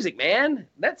the music, man.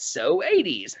 That's so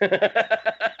 80s.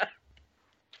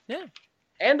 Yeah.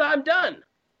 And I'm done.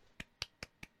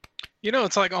 You know,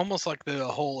 it's like almost like the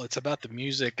whole "it's about the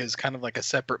music" is kind of like a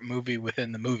separate movie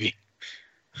within the movie.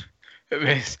 I mean,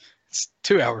 it's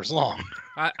 2 hours long.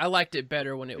 I liked it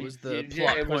better when it was the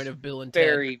plot point of Bill and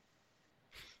Ted.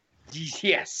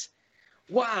 Yes.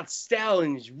 Wild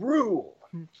stallions rule.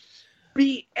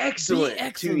 Be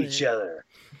excellent to each other.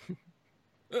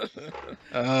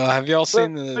 Have y'all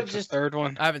seen the third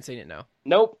one? I haven't seen it, no.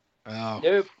 Nope. Oh.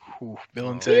 Nope. Ooh,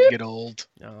 Bill and Ted get old.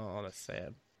 Oh, that's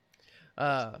sad.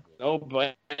 No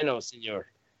bueno, senor.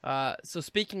 So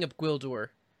speaking of Gwildor,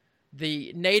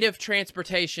 the native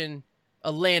transportation,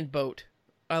 a land boat.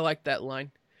 I like that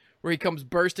line. Where he comes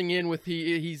bursting in with,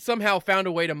 he somehow found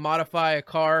a way to modify a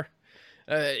car.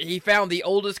 He found the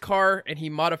oldest car and he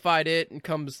modified it and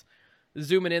comes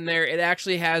zooming in there. It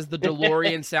actually has the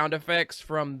DeLorean sound effects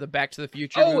from the Back to the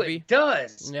Future movie. It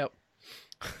does. Yep.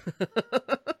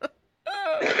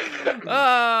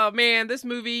 Oh man, this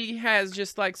movie has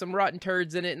just like some rotten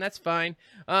turds in it, and that's fine.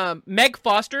 Meg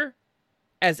Foster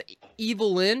as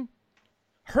Evil Lynn,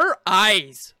 her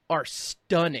eyes are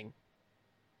stunning.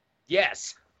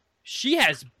 Yes, she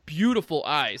has beautiful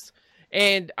eyes,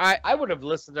 and I would have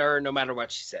listened to her no matter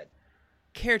what she said.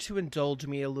 Care to indulge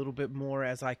me a little bit more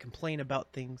as I complain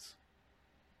about things?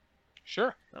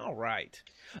 Sure. All right.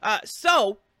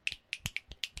 So.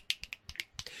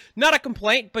 Not a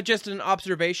complaint, but just an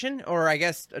observation, or I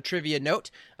guess a trivia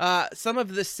note. Some of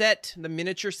the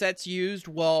miniature sets used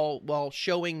while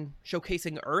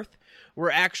showcasing Earth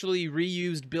were actually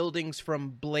reused buildings from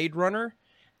Blade Runner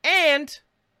and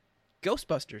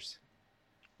Ghostbusters.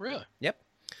 Really? Yep.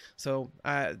 So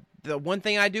the one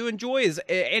thing I do enjoy is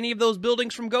any of those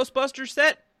buildings from Ghostbusters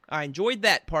set. I enjoyed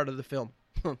that part of the film.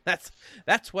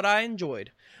 That's what I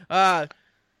enjoyed.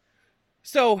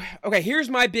 So, okay, here's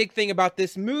my big thing about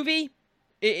this movie.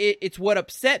 It's what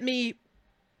upset me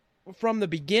from the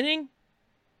beginning,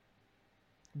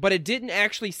 but it didn't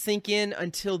actually sink in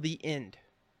until the end.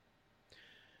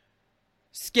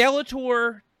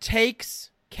 Skeletor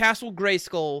takes Castle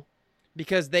Grayskull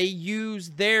because they use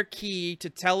their key to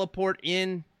teleport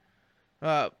into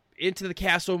the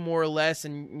castle more or less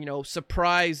and, you know,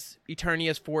 surprise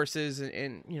Eternia's forces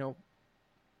and you know,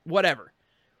 whatever.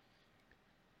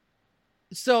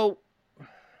 So,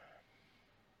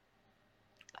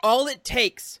 all it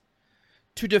takes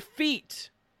to defeat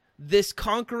this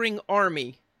conquering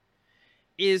army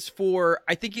is for,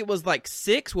 I think it was like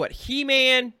 6,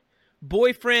 He-Man,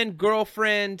 boyfriend,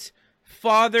 girlfriend,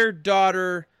 father,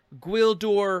 daughter,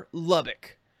 Gwildor,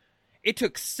 Lubbock. It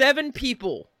took 7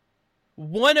 people,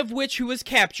 one of which who was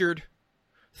captured,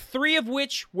 3 of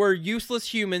which were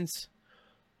useless humans,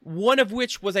 one of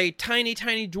which was a tiny,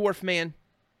 tiny dwarf man,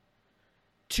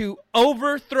 to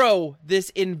overthrow this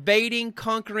invading,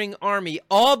 conquering army,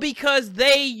 all because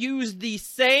they used the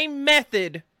same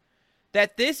method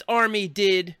that this army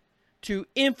did to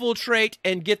infiltrate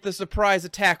and get the surprise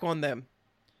attack on them.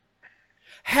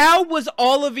 How was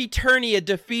all of Eternia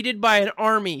defeated by an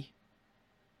army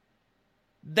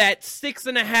that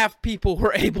 6.5 people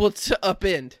were able to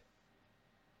upend?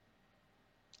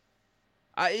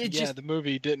 The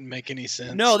movie didn't make any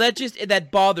sense. No, that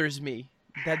bothers me.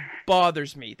 That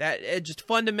bothers me. That it just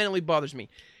fundamentally bothers me.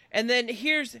 And then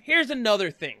here's another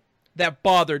thing that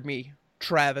bothered me,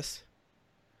 Travis.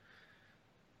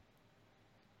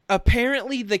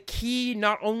 Apparently, the key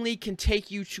not only can take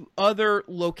you to other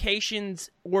locations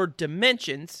or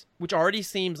dimensions, which already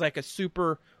seems like a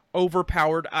super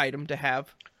overpowered item to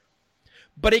have,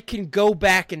 but it can go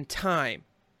back in time.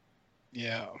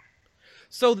 Yeah.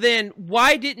 So then,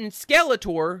 why didn't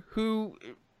Skeletor, who...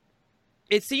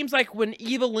 It seems like when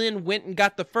Evelyn went and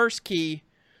got the first key,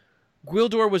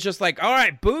 Gwildor was just like, all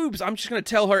right, boobs, I'm just going to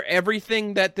tell her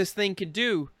everything that this thing can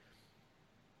do.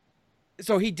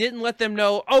 So he didn't let them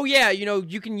know, oh yeah,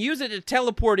 you can use it to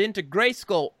teleport into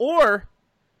Grayskull, or,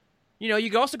 you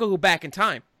can also go back in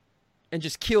time and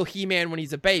just kill He-Man when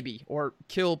he's a baby, or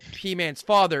kill He-Man's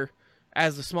father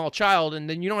as a small child, and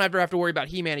then you don't ever have to worry about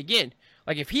He-Man again.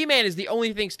 Like, if He-Man is the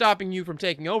only thing stopping you from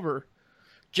taking over,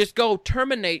 just go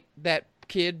terminate that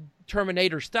kid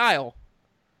Terminator style.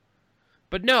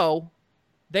 But no,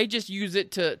 they just use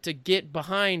it to get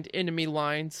behind enemy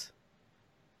lines,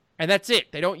 and that's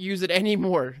it. They don't use it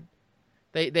anymore.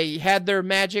 They had their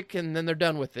magic, and then they're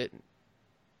done with it.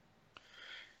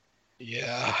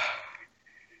 Yeah,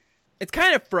 it's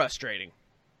kind of frustrating.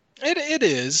 It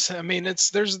is. I mean,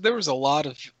 there was a lot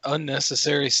of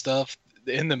unnecessary stuff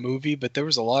in the movie, but there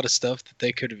was a lot of stuff that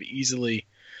they could have easily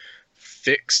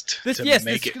fixed. This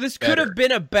could have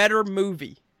been a better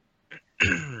movie.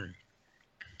 I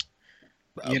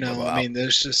mean,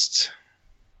 there's just,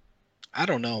 I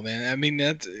don't know, man. I mean,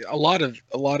 that's a lot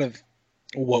of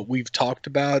what we've talked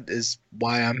about is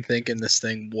why I'm thinking this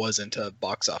thing wasn't a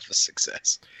box office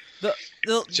success.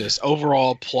 Just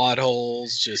overall plot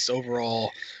holes, just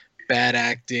overall bad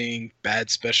acting, bad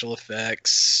special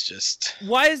effects, just...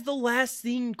 Why is the last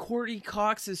scene Courtney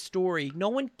Cox's story? No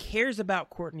one cares about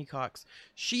Courtney Cox.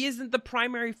 She isn't the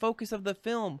primary focus of the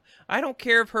film. I don't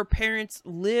care if her parents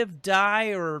live,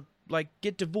 die, or,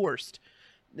 get divorced.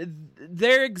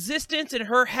 Their existence and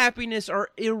her happiness are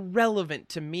irrelevant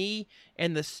to me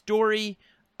and the story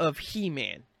of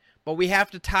He-Man. But we have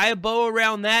to tie a bow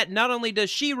around that. Not only does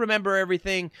she remember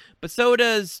everything, but so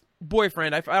does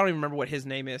boyfriend. I don't even remember what his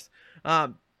name is.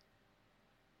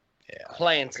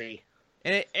 Clancy.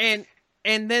 And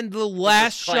then the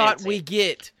last shot we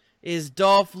get is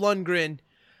Dolph Lundgren.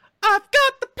 I've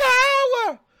got the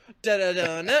power. Da da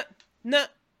da na na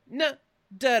na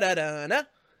da da da na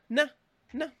na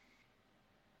na.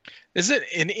 Is it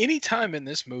in any time in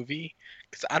this movie?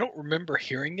 Because I don't remember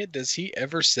hearing it. Does he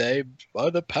ever say, "By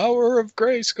the power of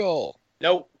Grayskull"?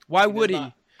 Nope. Why would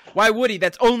he? Why would he?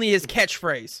 That's only his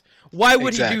catchphrase. Why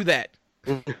would he do that?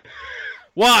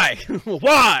 Why?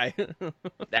 Why?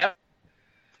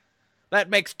 That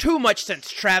makes too much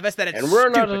sense, Travis. That it's and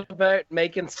we're stupid. not about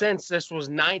making sense. This was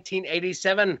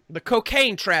 1987. The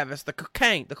cocaine, Travis. The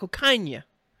cocaine. The cocaine.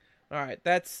 All right.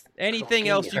 That's anything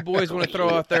else you boys want to throw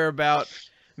out there about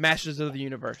Masters of the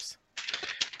Universe?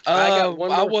 I got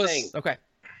one more thing. Okay.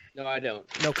 No, I don't.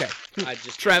 Okay. I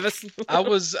just Travis. I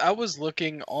was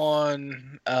looking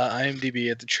on IMDb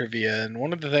at the trivia, and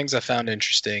one of the things I found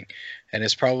interesting, and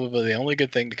it's probably the only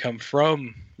good thing to come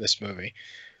from this movie,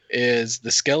 is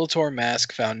the Skeletor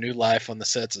mask found new life on the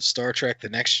sets of Star Trek: The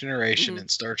Next Generation and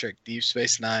Star Trek: Deep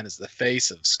Space Nine as the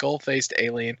face of skull-faced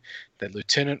alien that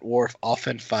Lieutenant Worf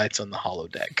often fights on the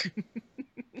holodeck.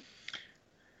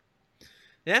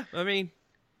 Yeah, I mean,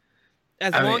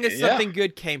 as long as something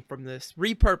good came from this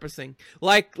repurposing,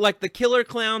 like the killer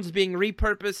clowns being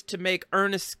repurposed to make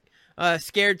Ernest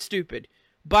scared stupid.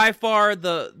 By far,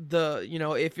 the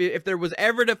if there was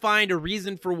ever to find a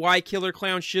reason for why killer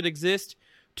clowns should exist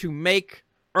to make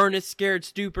Ernest scared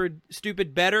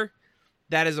stupid better,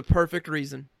 that is a perfect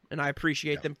reason, and I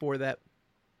appreciate them for that.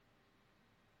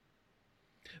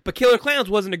 But Killer Clowns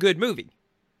wasn't a good movie.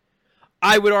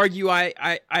 I would argue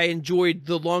I enjoyed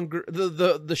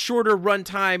the shorter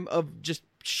runtime of just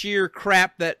sheer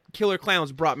crap that Killer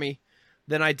Clowns brought me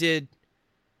than I did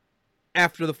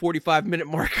after the 45-minute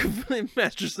mark of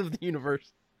Masters of the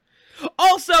Universe.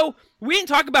 Also, we didn't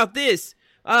talk about this,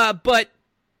 but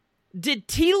did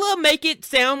Tila make it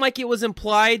sound like it was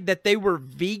implied that they were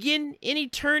vegan in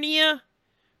Eternia?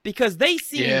 Because they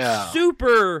seemed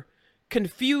super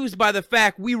confused by the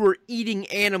fact we were eating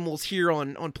animals here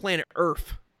on planet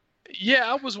Earth.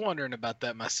 Yeah, I was wondering about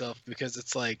that myself, because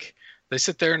it's like they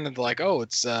sit there and they're like, "Oh,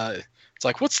 it's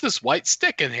like, what's this white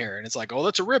stick in here?" And it's like, "Oh,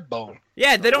 that's a rib bone."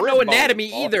 Yeah, they don't know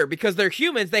anatomy either, because they're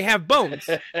humans. They have bones.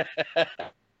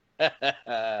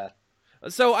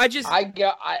 So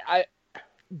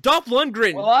Dolph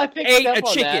Lundgren ate a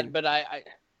chicken, but I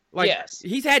yes,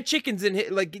 he's had chickens in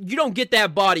his, like, you don't get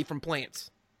that body from plants.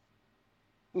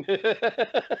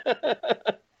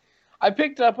 I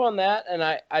picked up on that, and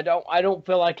I don't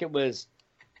feel like it was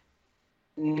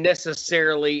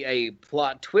necessarily a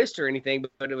plot twist or anything,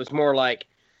 but it was more like,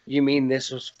 you mean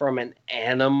this was from an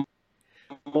animal,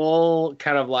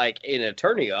 kind of like in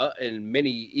Eternia, and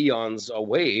many eons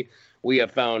away, we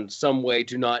have found some way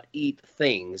to not eat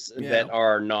things that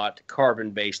are not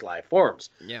carbon-based life forms.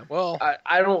 Yeah. Well,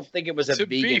 I don't think it was a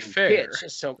vegan pitch.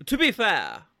 So to be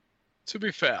fair.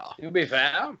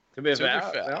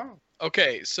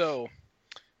 Okay, so,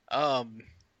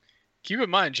 keep in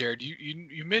mind, Jared,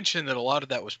 you mentioned that a lot of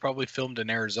that was probably filmed in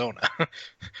Arizona.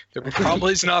 There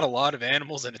probably is not a lot of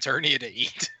animals in Eternia to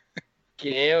eat.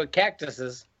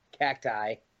 Cactuses,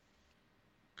 cacti.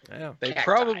 Yeah. They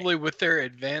probably, with their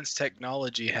advanced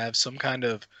technology, have some kind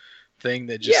of thing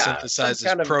that just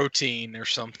synthesizes protein or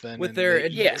something. With their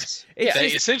they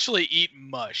essentially eat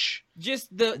mush.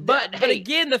 Just but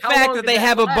again, the fact that they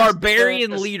have a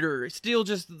barbarian leader still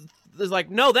just is like,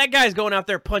 no, that guy's going out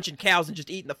there punching cows and just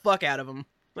eating the fuck out of them.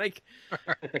 Like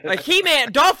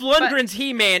He-Man, Dolph Lundgren's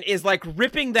He-Man is like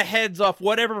ripping the heads off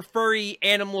whatever furry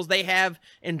animals they have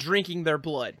and drinking their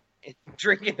blood.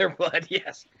 Drinking their blood,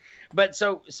 yes. But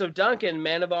so Duncan,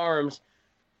 Man of Arms,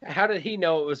 how did he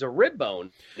know it was a rib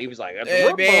bone? He was like, "That's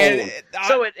a rib bone."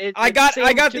 So I got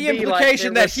the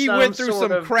implication that he went through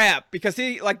some crap, because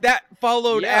he, like, that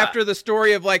followed after the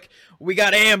story of, like, we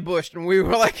got ambushed and we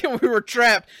were like we were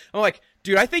trapped. I'm like,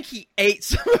 dude, I think he ate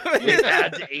some of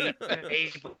it.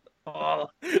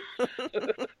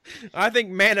 I think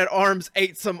Man at Arms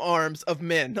ate some arms of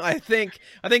men. I think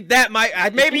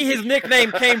that maybe his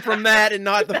nickname came from that and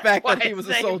not the fact that he was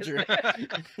a soldier.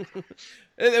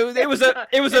 It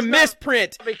was a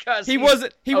misprint, because he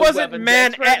wasn't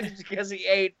Man at, because he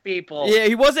ate people. Yeah,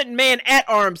 he wasn't Man at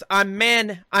Arms. I'm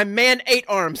Man 8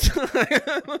 Arms.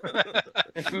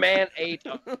 Man 8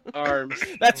 Arms.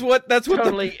 That's what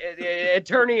totally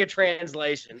Eternia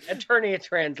translation.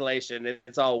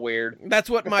 It's all weird. That's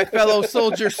what my fellow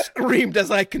soldiers screamed as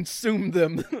I consumed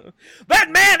them. That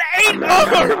man 8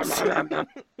 arms.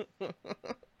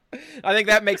 I think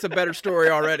that makes a better story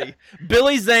already.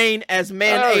 Billy Zane as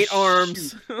Man 8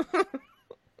 Arms.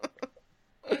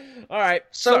 All right.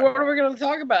 So what are we going to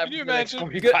talk about? Can you imagine?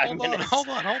 Hold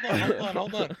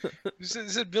on. You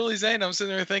said Billy Zane. I'm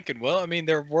sitting there thinking, well, I mean,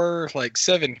 there were like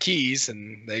 7 keys,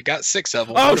 and they got 6 of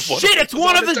them. Oh, shit, it's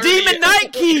one of the Demon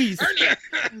Knight keys!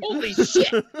 Holy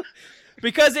shit!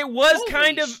 Because it was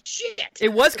kind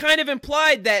of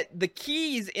implied that the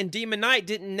keys in Demon Knight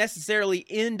didn't necessarily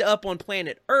end up on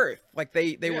planet Earth. Like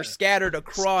they were scattered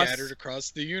across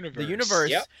the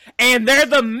universe. Yep. And they're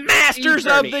the masters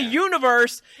of the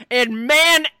universe and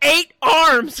Man 8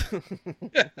 Arms.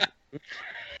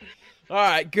 All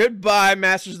right, goodbye,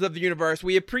 Masters of the Universe.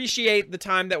 We appreciate the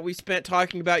time that we spent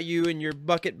talking about you and your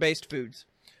bucket-based foods.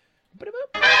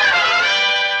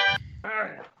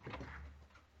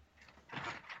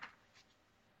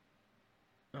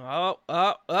 Oh,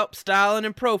 styling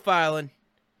and profiling.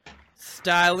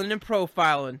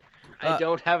 I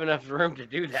don't have enough room to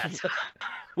do that.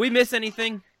 We miss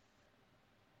anything?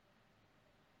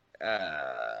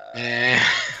 Eh.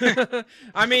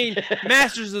 I mean,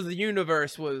 Masters of the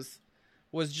Universe was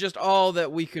just all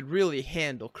that we could really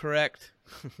handle, correct?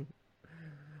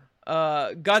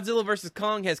 Godzilla vs.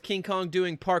 Kong has King Kong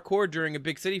doing parkour during a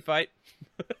big city fight.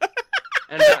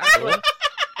 And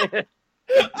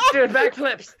doing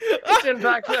backflips. Doing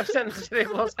backflips in the city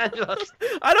of Los Angeles.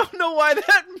 I don't know why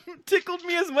that tickled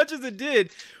me as much as it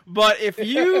did, but if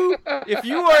you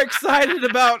are excited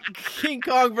about King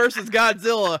Kong versus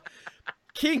Godzilla,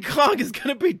 King Kong is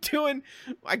gonna be doing,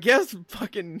 I guess,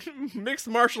 fucking mixed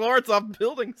martial arts off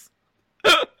buildings.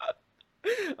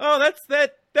 Oh,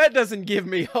 that doesn't give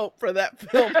me hope for that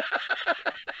film.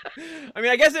 I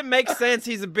mean, I guess it makes sense.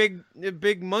 He's a big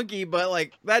monkey, but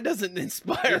like that doesn't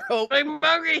inspire hope. Big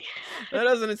monkey. That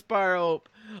doesn't inspire hope.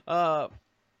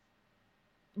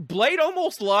 Blade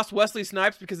almost lost Wesley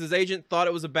Snipes because his agent thought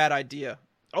it was a bad idea.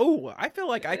 Oh, I feel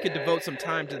like I could devote some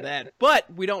time to that,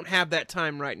 but we don't have that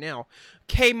time right now.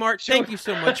 Kmart, thank you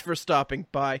so much for stopping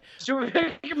by.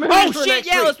 Oh shit!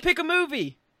 Yeah, let's pick a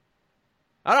movie.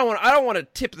 I don't want to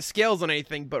tip the scales on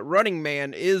anything, but Running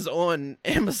Man is on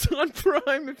Amazon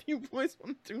Prime. If you boys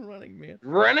want to do Running Man,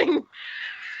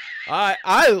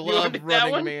 I love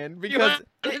Running Man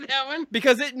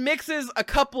because it mixes a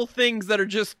couple things that are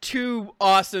just too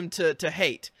awesome to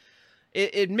hate.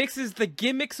 It mixes the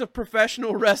gimmicks of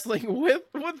professional wrestling with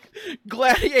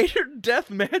gladiator death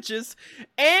matches,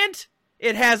 and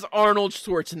it has Arnold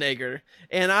Schwarzenegger.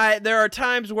 And there are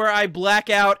times where I black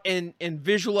out and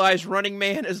visualize Running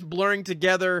Man as blurring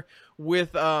together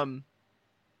with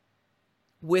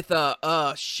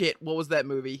shit, what was that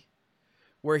movie?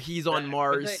 Where he's on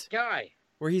Mars. That guy.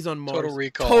 Where he's on Mars. Total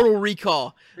Recall. Total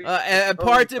Recall. At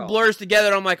parts it blurs together,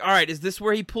 and I'm like, all right, is this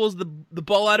where he pulls the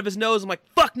ball out of his nose? I'm like,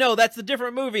 fuck no, that's a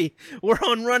different movie. We're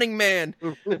on Running Man.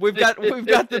 We've got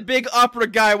the big opera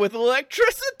guy with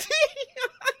electricity.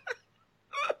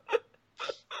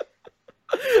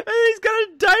 And he's got a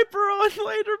diaper on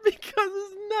later because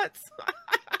it's nuts.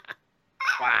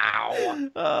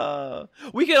 Wow.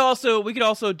 We could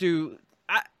also do.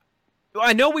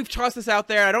 I know we've tossed this out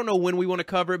there. I don't know when we want to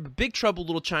cover it, but Big Trouble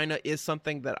Little China is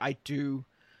something that I do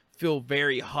feel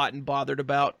very hot and bothered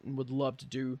about, and would love to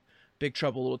do Big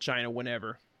Trouble Little China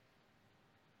whenever.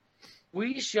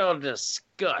 We shall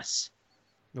discuss.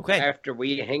 Okay. After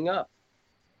we hang up.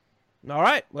 All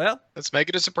right. Well, let's make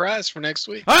it a surprise for next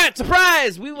week. All right,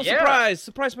 surprise. We will surprise.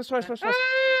 All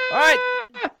right,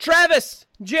 Travis,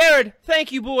 Jared,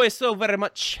 thank you boys so very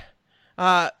much.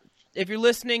 If you're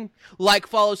listening, like,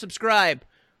 follow, subscribe,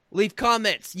 leave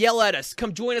comments, yell at us,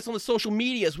 come join us on the social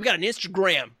medias. We got an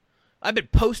Instagram. I've been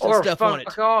posting stuff on it.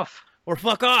 Or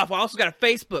fuck off. I also got a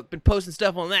Facebook. Been posting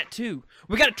stuff on that too.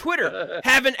 We got a Twitter.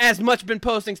 Haven't as much been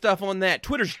posting stuff on that.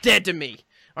 Twitter's dead to me.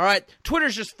 All right?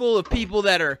 Twitter's just full of people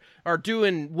that are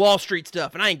doing Wall Street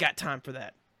stuff, and I ain't got time for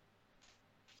that.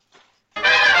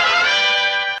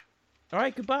 All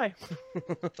right, goodbye.